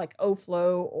node like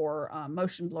OFlow or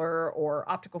motion blur or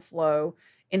optical flow,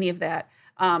 any of that.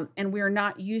 And we're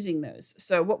not using those.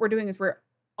 So what we're doing is we're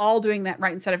all doing that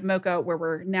right inside of Mocha, where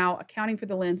we're now accounting for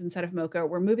the lens inside of Mocha.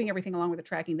 We're moving everything along with the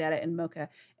tracking data in Mocha,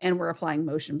 and we're applying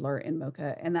motion blur in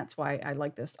Mocha. And that's why I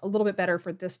like this a little bit better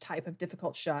for this type of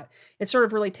difficult shot. It sort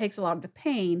of really takes a lot of the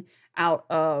pain out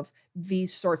of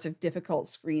these sorts of difficult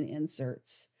screen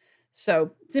inserts.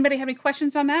 So does anybody have any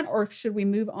questions on that, or should we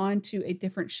move on to a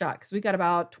different shot? Because we got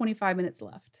about 25 minutes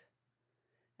left.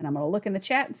 And I'm going to look in the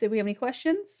chat and see if we have any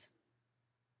questions.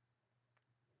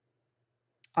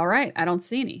 All right, I don't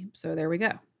see any, so there we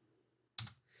go.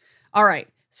 All right,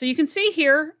 so you can see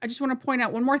here, I just want to point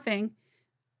out one more thing.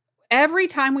 Every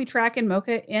time we track in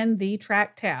Mocha in the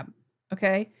track tab,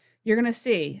 okay, you're going to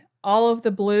see all of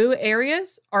the blue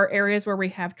areas are areas where we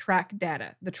have track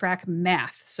data, the track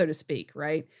math, so to speak,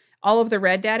 right? All of the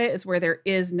red data is where there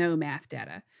is no math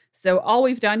data. So all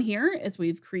we've done here is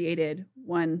we've created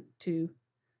 1, 2,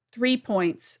 3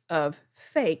 points of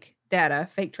fake data,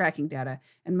 fake tracking data,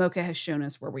 and Mocha has shown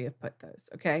us where we have put those,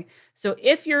 okay? So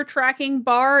if your tracking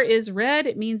bar is red,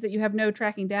 it means that you have no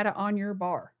tracking data on your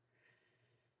bar.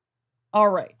 All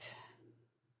right.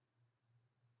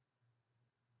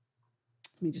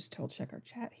 Let me just check our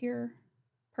chat here.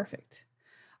 Perfect.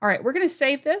 All right, we're going to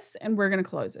save this and we're going to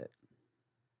close it.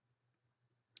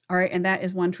 All right, and that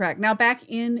is one track. Now back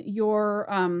in your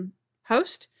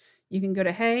host, you can go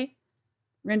to Hey,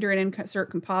 render and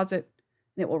insert composite,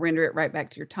 and it will render it right back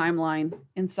to your timeline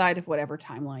inside of whatever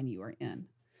timeline you are in.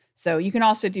 So you can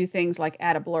also do things like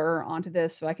add a blur onto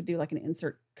this. So I could do like an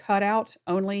insert cutout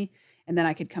only, and then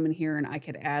I could come in here and I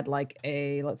could add like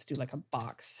let's do like a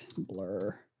box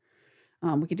blur.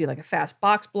 We could do like a fast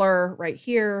box blur right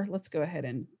here. Let's go ahead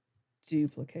and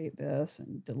duplicate this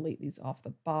and delete these off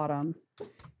the bottom.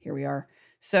 Here we are.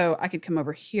 So I could come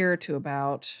over here to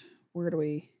about, where do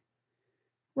we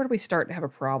start to have a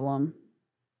problem?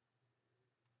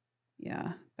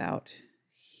 Yeah, about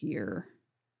here.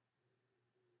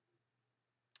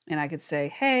 And I could say,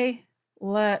 hey,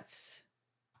 let's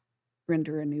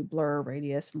render a new blur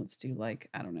radius. And let's do like,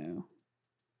 I don't know,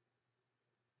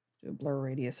 do a blur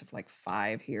radius of like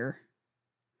 5 here.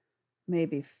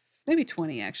 Maybe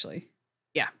 20 actually.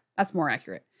 Yeah, that's more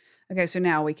accurate. Okay, so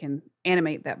now we can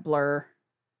animate that blur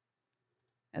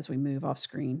as we move off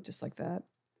screen, just like that.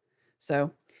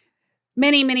 So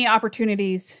many, many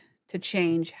opportunities to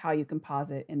change how you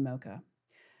composite in Mocha.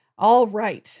 All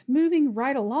right, moving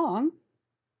right along,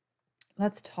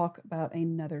 let's talk about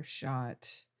another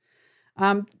shot.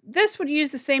 This would use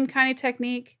the same kind of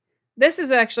technique. This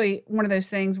is actually one of those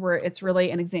things where it's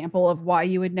really an example of why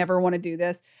you would never want to do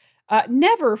this.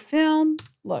 Never film.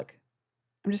 Look,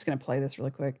 I'm just going to play this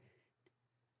really quick.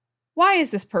 Why is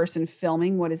this person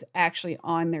filming what is actually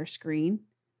on their screen?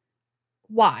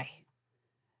 Why?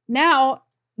 Now,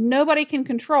 nobody can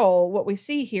control what we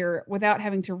see here without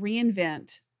having to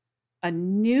reinvent a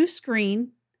new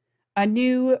screen, a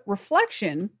new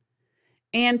reflection,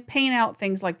 and paint out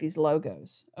things like these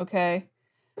logos, okay?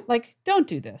 Like, don't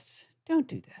do this. Don't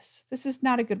do this. This is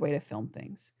not a good way to film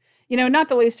things. You know, not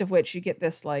the least of which you get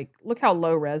this, like, look how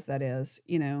low res that is,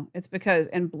 you know, it's because,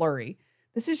 and blurry.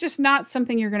 This is just not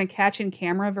something you're going to catch in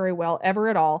camera very well, ever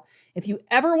at all. If you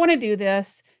ever want to do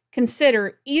this,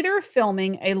 consider either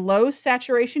filming a low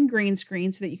saturation green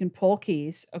screen so that you can pull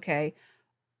keys, okay?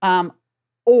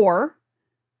 Or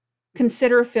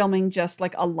consider filming just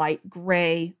like a light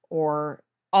gray or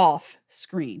off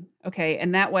screen, okay?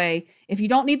 And that way, if you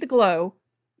don't need the glow,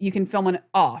 you can film it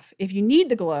off. If you need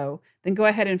the glow, then go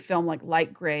ahead and film like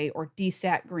light gray or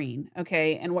desat green,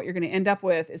 okay? And what you're going to end up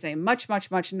with is a much, much,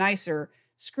 much nicer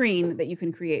screen that you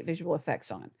can create visual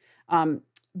effects on.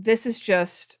 This is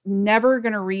just never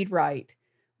going to read right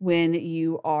when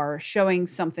you are showing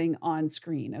something on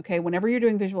screen, okay? Whenever you're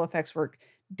doing visual effects work,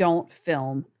 don't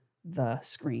film the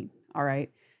screen, all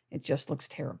right? It just looks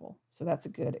terrible. So that's a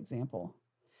good example.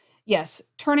 Yes,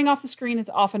 turning off the screen is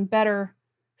often better.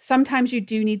 Sometimes you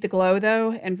do need the glow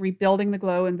though, and rebuilding the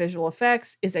glow in visual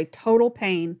effects is a total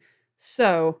pain.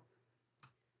 So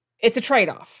it's a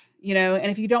trade-off, you know, and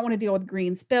if you don't want to deal with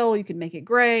green spill, you can make it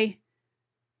gray.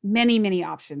 Many, many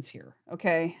options here,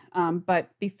 okay?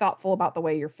 But be thoughtful about the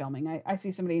way you're filming. I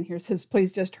see somebody in here says,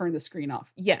 please just turn the screen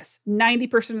off. Yes,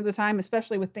 90% of the time,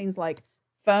 especially with things like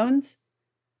phones,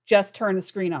 just turn the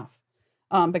screen off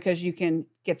because you can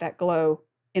get that glow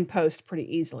in post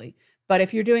pretty easily. But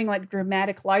if you're doing like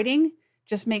dramatic lighting,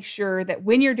 just make sure that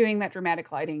when you're doing that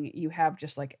dramatic lighting, you have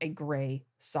just like a gray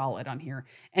solid on here.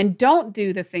 And don't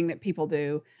do the thing that people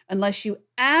do unless you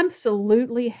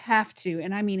absolutely have to.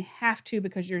 And I mean have to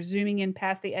because you're zooming in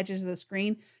past the edges of the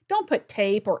screen. Don't put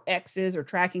tape or X's or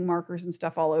tracking markers and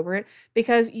stuff all over it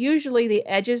because usually the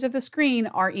edges of the screen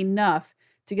are enough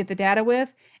to get the data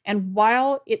with. And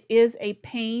while it is a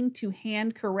pain to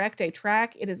hand correct a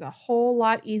track, it is a whole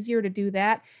lot easier to do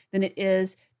that than it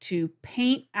is to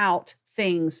paint out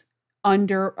things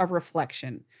under a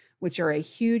reflection, which are a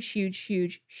huge, huge,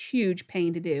 huge, huge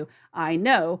pain to do. I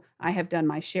know I have done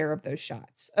my share of those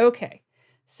shots. Okay,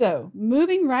 so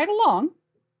moving right along,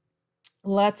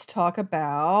 let's talk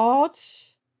about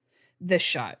this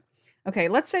shot. Okay,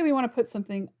 let's say we want to put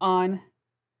something on.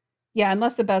 Yeah,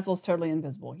 unless the bezel is totally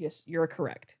invisible. Yes, you're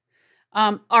correct.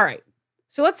 All right.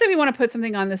 So let's say we want to put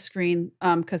something on this screen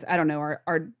because I don't know,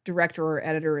 our director or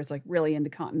editor is like really into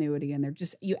continuity and they're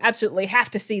just, you absolutely have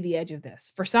to see the edge of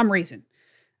this for some reason.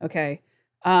 Okay.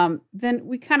 Then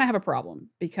we kind of have a problem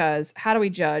because how do we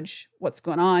judge what's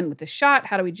going on with the shot?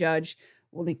 How do we judge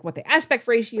what the aspect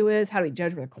ratio is? How do we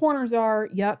judge where the corners are?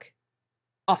 Yuck.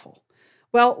 Awful.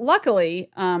 Well,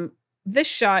 luckily, this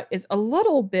shot is a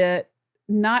little bit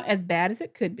not as bad as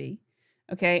it could be.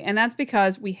 Okay. And that's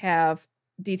because we have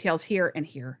details here and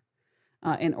here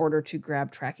in order to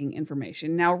grab tracking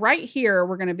information. Now, right here,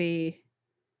 it's going to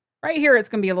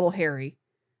be a little hairy,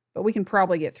 but we can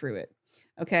probably get through it.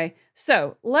 Okay.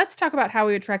 So let's talk about how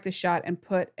we would track this shot and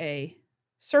put a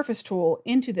surface tool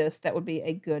into this that would be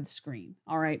a good screen.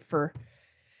 All right. For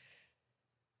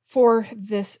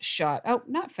this shot. Oh,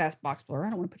 not fast box blur. I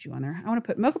don't want to put you on there. I want to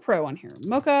put Mocha Pro on here.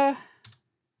 Mocha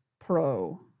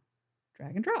Pro.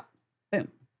 Drag and drop. Boom.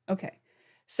 Okay.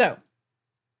 So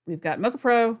we've got Mocha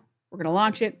Pro. We're going to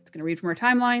launch it. It's going to read from our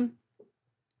timeline.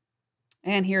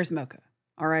 And here's Mocha.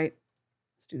 All right.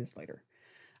 Let's do this later.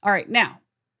 All right. Now,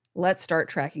 let's start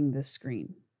tracking this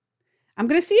screen. I'm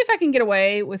going to see if I can get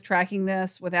away with tracking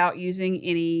this without using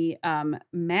any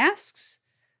masks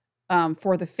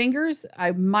for the fingers.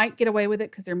 I might get away with it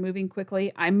because they're moving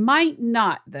quickly. I might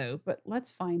not, though, but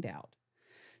let's find out.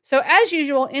 So as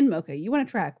usual in Mocha, you want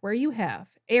to track where you have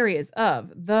areas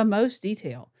of the most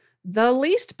detail, the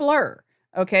least blur,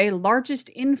 okay, largest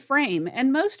in frame,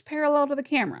 and most parallel to the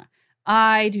camera.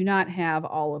 I do not have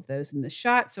all of those in this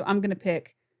shot, so I'm going to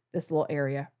pick this little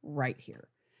area right here.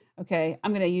 Okay,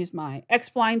 I'm going to use my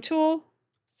X-spline tool.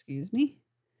 Excuse me.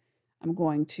 I'm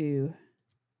going to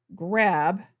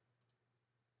grab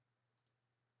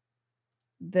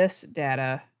this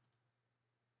data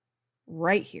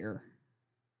right here.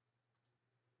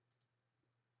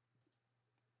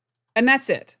 And that's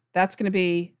it. That's going to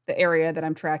be the area that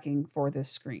I'm tracking for this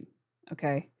screen.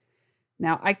 Okay.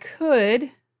 Now I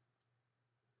can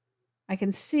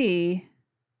see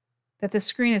that the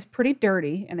screen is pretty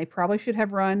dirty and they probably should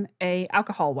have run a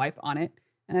alcohol wipe on it.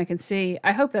 And I can see,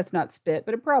 I hope that's not spit,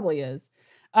 but it probably is.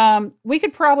 We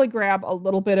could probably grab a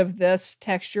little bit of this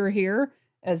texture here,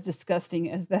 as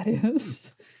disgusting as that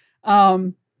is.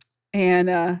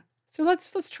 So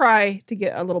let's try to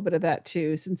get a little bit of that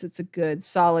too, since it's a good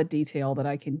solid detail that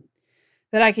I can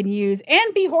use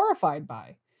and be horrified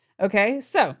by. Okay,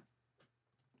 so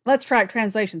let's track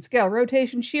translation, scale,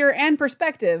 rotation, shear, and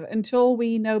perspective until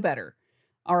we know better.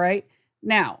 All right,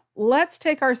 now let's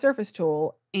take our surface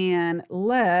tool and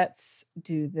let's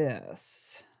do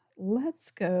this.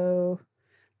 Let's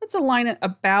align it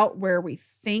about where we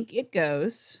think it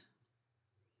goes.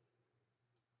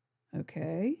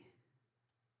 Okay.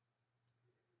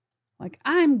 Like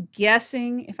I'm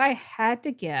guessing, if I had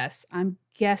to guess, I'm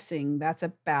guessing that's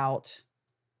about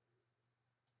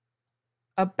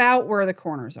where the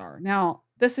corners are. Now,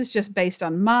 this is just based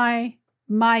on my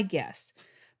guess.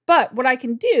 But what I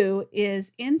can do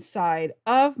is inside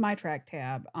of my track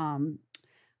tab,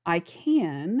 I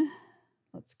can,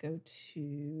 let's go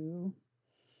to,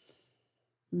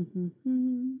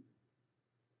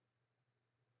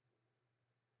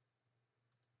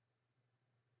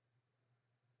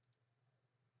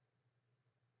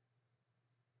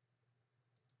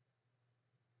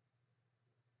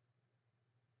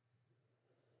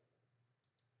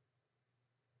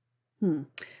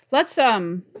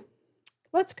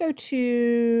 let's go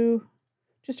to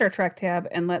just our track tab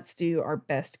and let's do our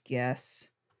best guess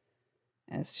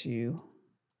as to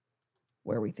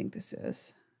where we think this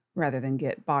is, rather than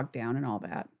get bogged down and all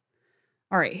that.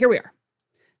 All right, here we are.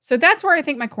 So that's where I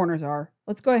think my corners are.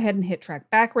 Let's go ahead and hit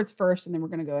track backwards first, and then we're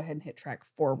going to go ahead and hit track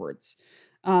forwards.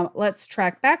 Let's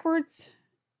track backwards.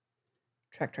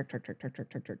 Track.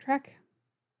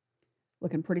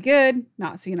 Looking pretty good.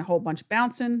 Not seeing a whole bunch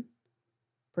bouncing.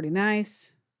 Pretty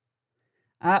nice.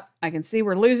 I can see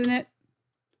we're losing it.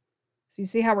 So you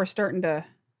see how we're starting to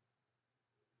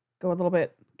go a little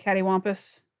bit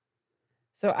cattywampus.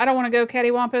 So I don't want to go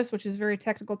cattywampus, which is a very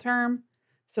technical term.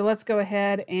 So let's go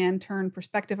ahead and turn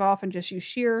perspective off and just use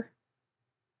shear.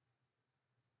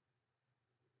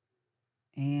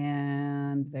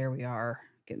 And there we are,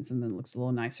 getting something that looks a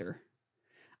little nicer.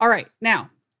 All right, now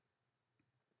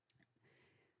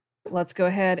let's go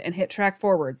ahead and hit track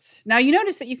forwards. Now you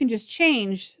notice that you can just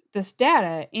change this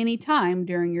data anytime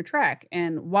during your track.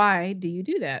 And why do you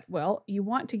do that? Well, you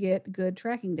want to get good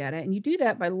tracking data, and you do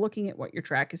that by looking at what your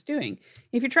track is doing.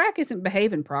 If your track isn't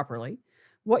behaving properly,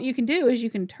 what you can do is you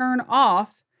can turn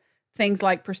off things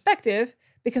like perspective,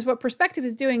 because what perspective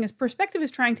is doing is perspective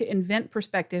is trying to invent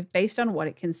perspective based on what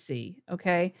it can see,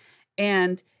 okay?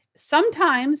 And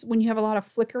sometimes when you have a lot of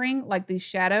flickering, like these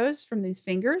shadows from these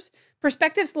fingers,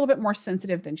 perspective is a little bit more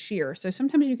sensitive than shear. So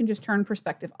sometimes you can just turn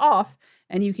perspective off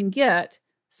and you can get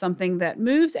something that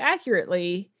moves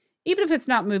accurately, even if it's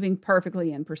not moving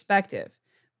perfectly in perspective.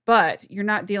 But you're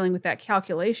not dealing with that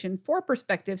calculation for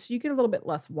perspective, so you get a little bit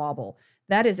less wobble.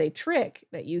 That is a trick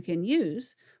that you can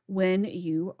use when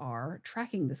you are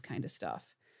tracking this kind of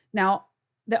stuff. Now,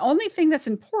 the only thing that's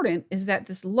important is that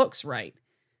this looks right.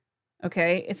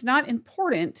 Okay, it's not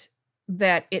important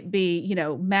that it be, you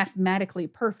know, mathematically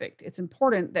perfect. It's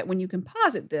important that when you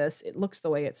composite this, it looks the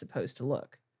way it's supposed to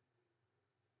look.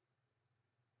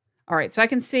 All right, so I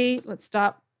can see, let's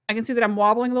stop. I can see that I'm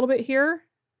wobbling a little bit here.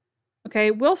 Okay,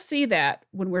 we'll see that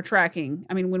when we're tracking,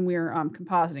 when we're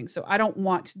compositing. So I don't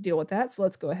want to deal with that. So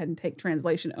let's go ahead and take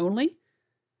translation only.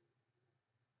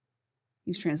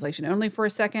 Use translation only for a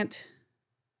second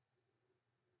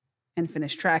and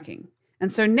finish tracking.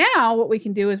 And so now what we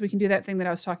can do is we can do that thing that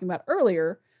I was talking about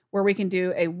earlier, where we can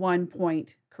do a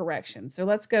 1-point correction. So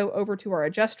let's go over to our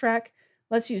adjust track.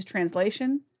 Let's use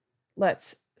translation.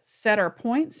 Let's set our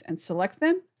points and select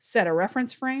them, set a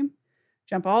reference frame,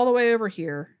 jump all the way over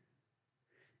here.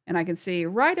 And I can see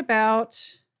right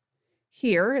about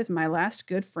here is my last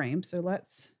good frame. So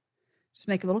let's just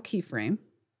make a little keyframe.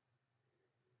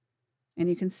 And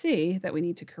you can see that we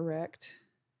need to correct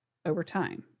over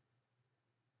time.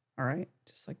 All right,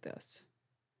 just like this.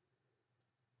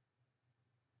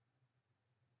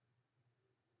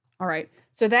 All right,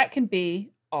 so that can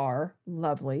be our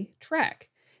lovely track.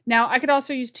 Now I could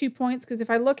also use 2 points, because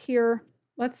if I look here,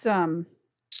 let's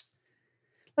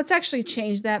actually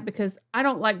change that, because I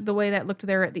don't like the way that looked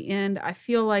there at the end. I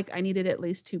feel like I needed at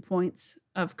least 2 points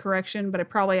of correction, but I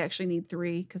probably actually need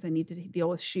 3 because I need to deal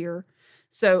with shear.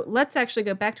 So let's actually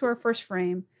go back to our first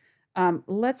frame.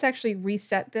 Let's actually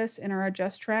reset this in our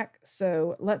adjust track.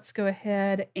 So let's go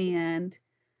ahead and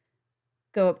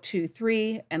go up to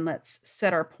 3 and let's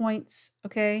set our points,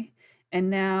 okay? And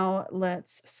now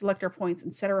let's select our points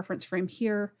and set a reference frame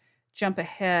here, jump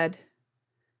ahead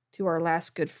to our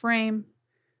last good frame,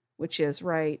 which is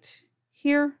right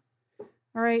here.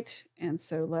 All right, and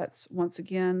so let's, once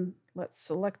again, let's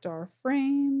select our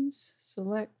frames,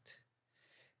 select,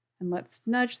 and let's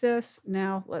nudge this.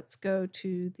 Now let's go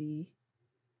to the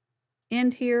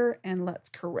end here and let's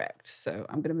correct. So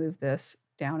I'm going to move this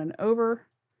down and over.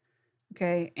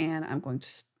 Okay, and I'm going to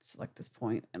select this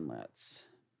point and let's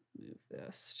move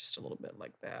this just a little bit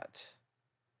like that.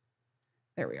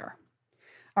 There we are.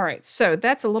 All right, so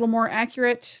that's a little more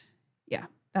accurate. Yeah,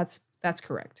 that's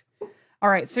correct. All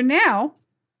right, so now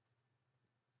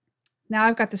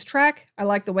I've got this track. I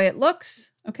like the way it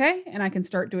looks, okay? And I can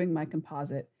start doing my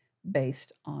composite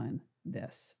based on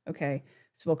this, okay?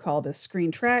 So we'll call this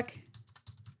screen track,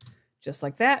 just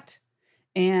like that.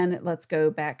 And let's go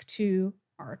back to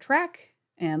our track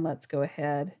and let's go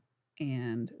ahead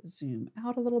and zoom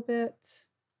out a little bit.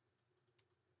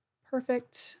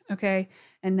 Perfect, okay.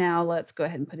 And now let's go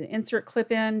ahead and put an insert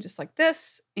clip in just like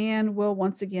this. And we'll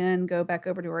once again go back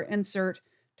over to our insert,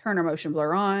 turn our motion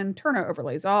blur on, turn our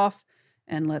overlays off,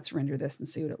 and let's render this and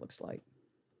see what it looks like.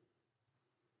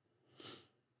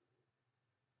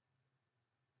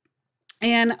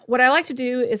 And what I like to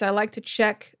do is I like to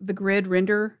check the grid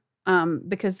render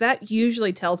because that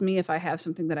usually tells me if I have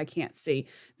something that I can't see.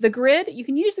 The grid, you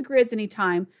can use the grids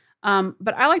anytime,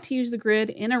 but I like to use the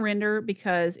grid in a render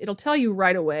because it'll tell you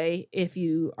right away if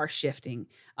you are shifting.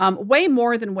 Way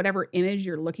more than whatever image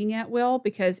you're looking at will,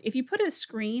 because if you put a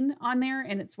screen on there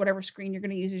and it's whatever screen you're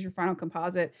going to use as your final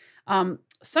composite,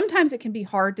 sometimes it can be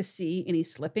hard to see any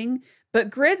slipping, but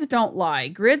grids don't lie.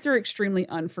 Grids are extremely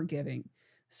unforgiving.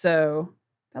 So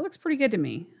that looks pretty good to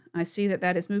me. I see that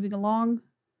that is moving along.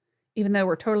 Even though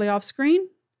we're totally off screen,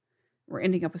 we're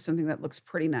ending up with something that looks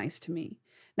pretty nice to me.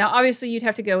 Now, obviously, you'd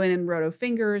have to go in and roto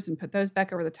fingers and put those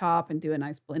back over the top and do a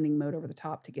nice blending mode over the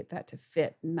top to get that to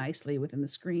fit nicely within the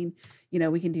screen.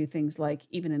 We can do things like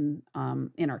even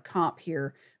in our comp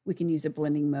here, we can use a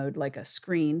blending mode like a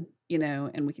screen,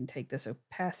 and we can take this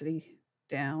opacity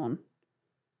down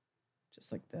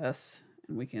just like this,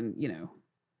 and we can,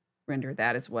 render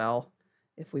that as well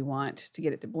if we want to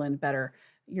get it to blend better.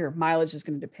 Your mileage is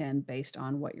going to depend based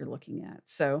on what you're looking at.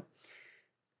 So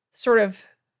sort of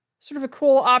a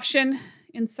cool option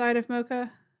inside of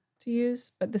Mocha to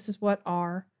use, but this is what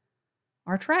our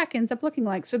track ends up looking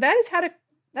like. So that's how to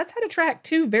track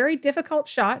two very difficult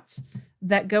shots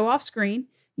that go off screen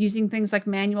using things like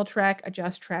manual track,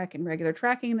 adjust track, and regular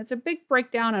tracking. And it's a big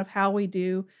breakdown of how we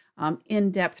do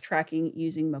in-depth tracking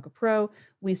using Mocha Pro.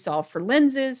 We solved for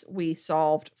lenses, we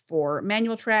solved for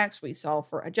manual tracks, we solved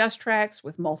for adjust tracks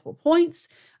with multiple points,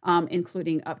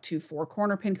 including up to 4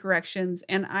 corner pin corrections.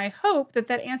 And I hope that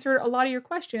answered a lot of your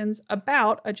questions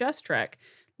about adjust track.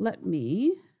 Let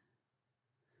me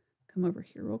come over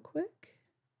here real quick.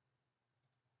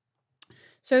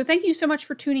 So thank you so much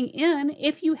for tuning in.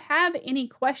 If you have any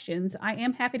questions, I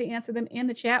am happy to answer them in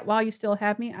the chat while you still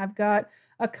have me. I've got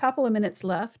a couple of minutes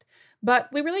left, but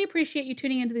we really appreciate you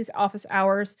tuning into these office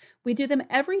hours. We do them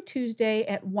every Tuesday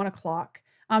at 1 o'clock.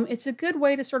 It's a good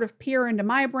way to sort of peer into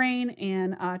my brain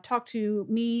and talk to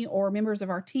me or members of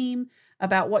our team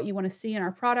about what you want to see in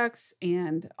our products,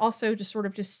 and also just sort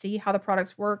of see how the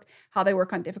products work, how they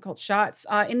work on difficult shots.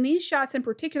 In these shots in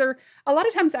particular, a lot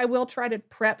of times I will try to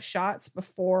prep shots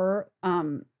before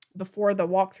the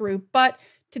walkthrough, but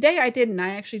today I didn't.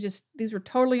 I actually these were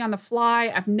totally on the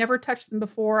fly. I've never touched them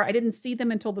before. I didn't see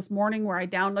them until this morning where I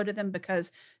downloaded them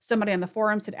because somebody on the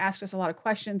forums had asked us a lot of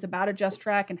questions about adjust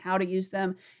track and how to use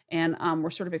them. And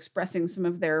we're sort of expressing some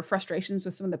of their frustrations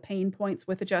with some of the pain points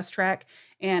with adjust track.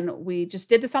 And we just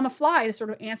did this on the fly to sort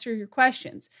of answer your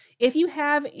questions. If you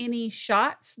have any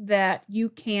shots that you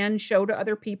can show to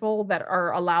other people that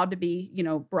are allowed to be,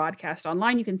 broadcast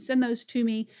online, you can send those to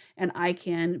me and I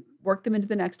can work them into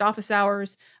the next office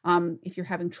hours. If you're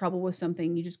having trouble with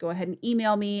something, you just go ahead and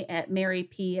email me at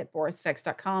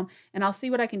maryp@borisfx.com, and I'll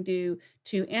see what I can do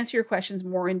to answer your questions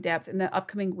more in depth in the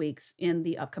upcoming weeks in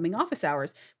the upcoming office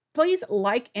hours. Please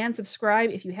like and subscribe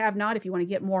if you have not, if you want to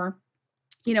get more,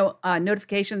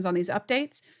 notifications on these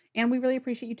updates. And we really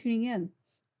appreciate you tuning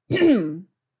in.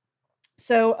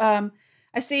 So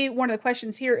I see one of the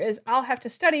questions here is, I'll have to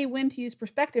study when to use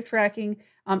perspective tracking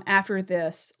after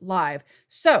this live.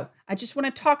 So I just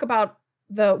want to talk about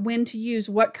the when to use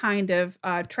what kind of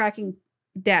tracking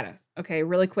data, okay,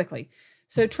 really quickly.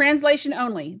 So translation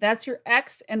only, that's your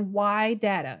X and Y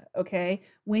data, okay?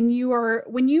 When you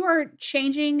are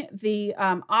changing the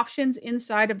options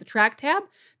inside of the track tab,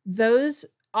 those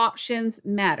options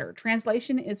matter.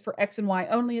 Translation is for X and Y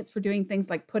only. It's for doing things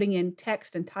like putting in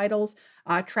text and titles,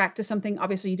 track to something.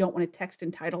 Obviously, you don't want a text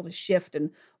and title to shift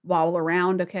and wobble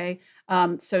around, okay?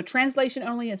 So translation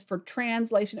only is for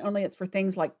translation only. It's for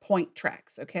things like point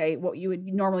tracks, okay? What you would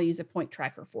normally use a point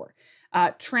tracker for.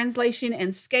 Translation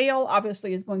and scale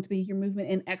obviously is going to be your movement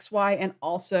in X, Y, and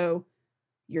also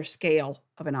your scale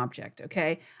of an object,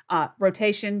 okay?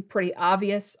 Rotation, pretty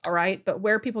obvious, all right? But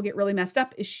where people get really messed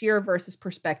up is shear versus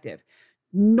perspective.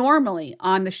 Normally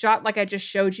on the shot, like I just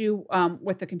showed you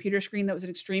with the computer screen that was an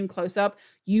extreme close-up,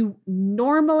 you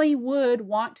normally would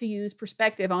want to use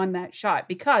perspective on that shot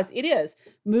because it is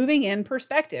moving in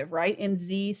perspective, right? In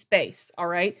Z space, all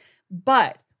right?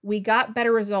 But we got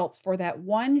better results for that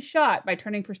one shot by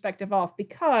turning perspective off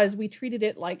because we treated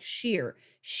it like shear.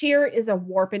 Shear is a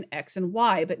warp in X and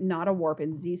Y, but not a warp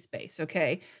in Z space,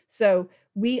 okay? So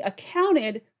we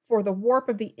accounted for the warp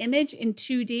of the image in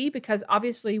 2D because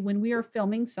obviously when we are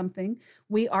filming something,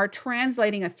 we are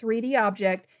translating a 3D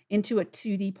object into a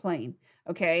 2D plane,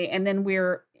 okay? And then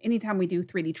anytime we do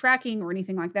 3D tracking or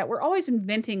anything like that, we're always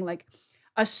inventing like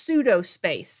a pseudo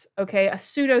space, okay? A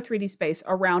pseudo 3D space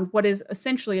around what is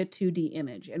essentially a 2D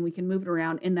image. And we can move it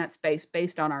around in that space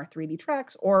based on our 3D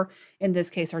tracks, or in this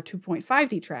case, our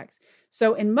 2.5D tracks.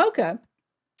 So in Mocha,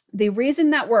 the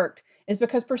reason that worked is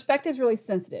because perspective is really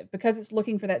sensitive because it's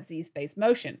looking for that Z space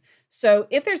motion. So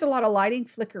if there's a lot of lighting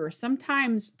flicker,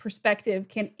 sometimes perspective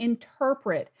can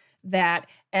interpret that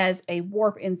as a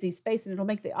warp in Z space and it'll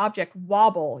make the object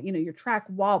wobble, your track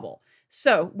wobble.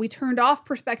 So we turned off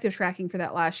perspective tracking for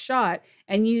that last shot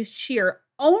and used shear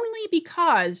only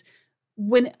because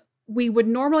when we would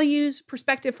normally use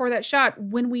perspective for that shot,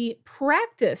 when we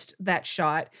practiced that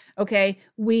shot, okay,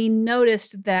 we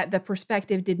noticed that the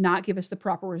perspective did not give us the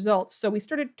proper results. So we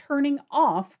started turning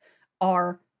off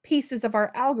our pieces of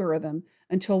our algorithm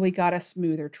until we got a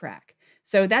smoother track.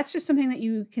 So that's just something that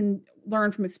you can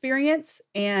learn from experience,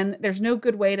 and there's no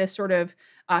good way to sort of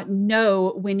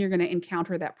know when you're going to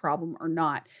encounter that problem or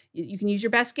not. You can use your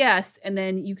best guess, and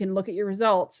then you can look at your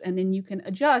results, and then you can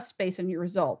adjust based on your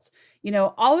results. You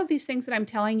know, all of these things that I'm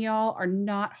telling y'all are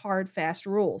not hard, fast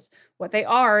rules. What they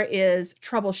are is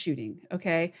troubleshooting,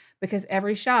 okay? Because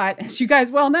every shot, as you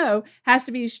guys well know, has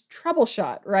to be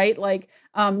troubleshot, right? Like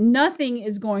nothing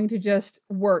is going to just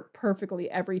work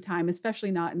perfectly every time,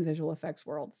 especially not in the visual effects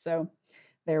world. So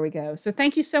there we go. So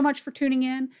thank you so much for tuning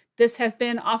in. This has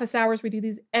been Office Hours. We do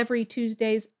these every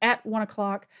Tuesdays at 1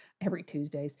 o'clock. Every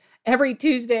Tuesday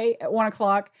at 1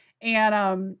 o'clock.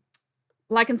 And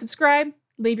like and subscribe,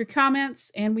 leave your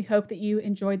comments, and we hope that you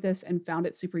enjoyed this and found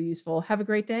it super useful. Have a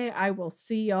great day. I will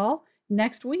see y'all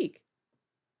next week.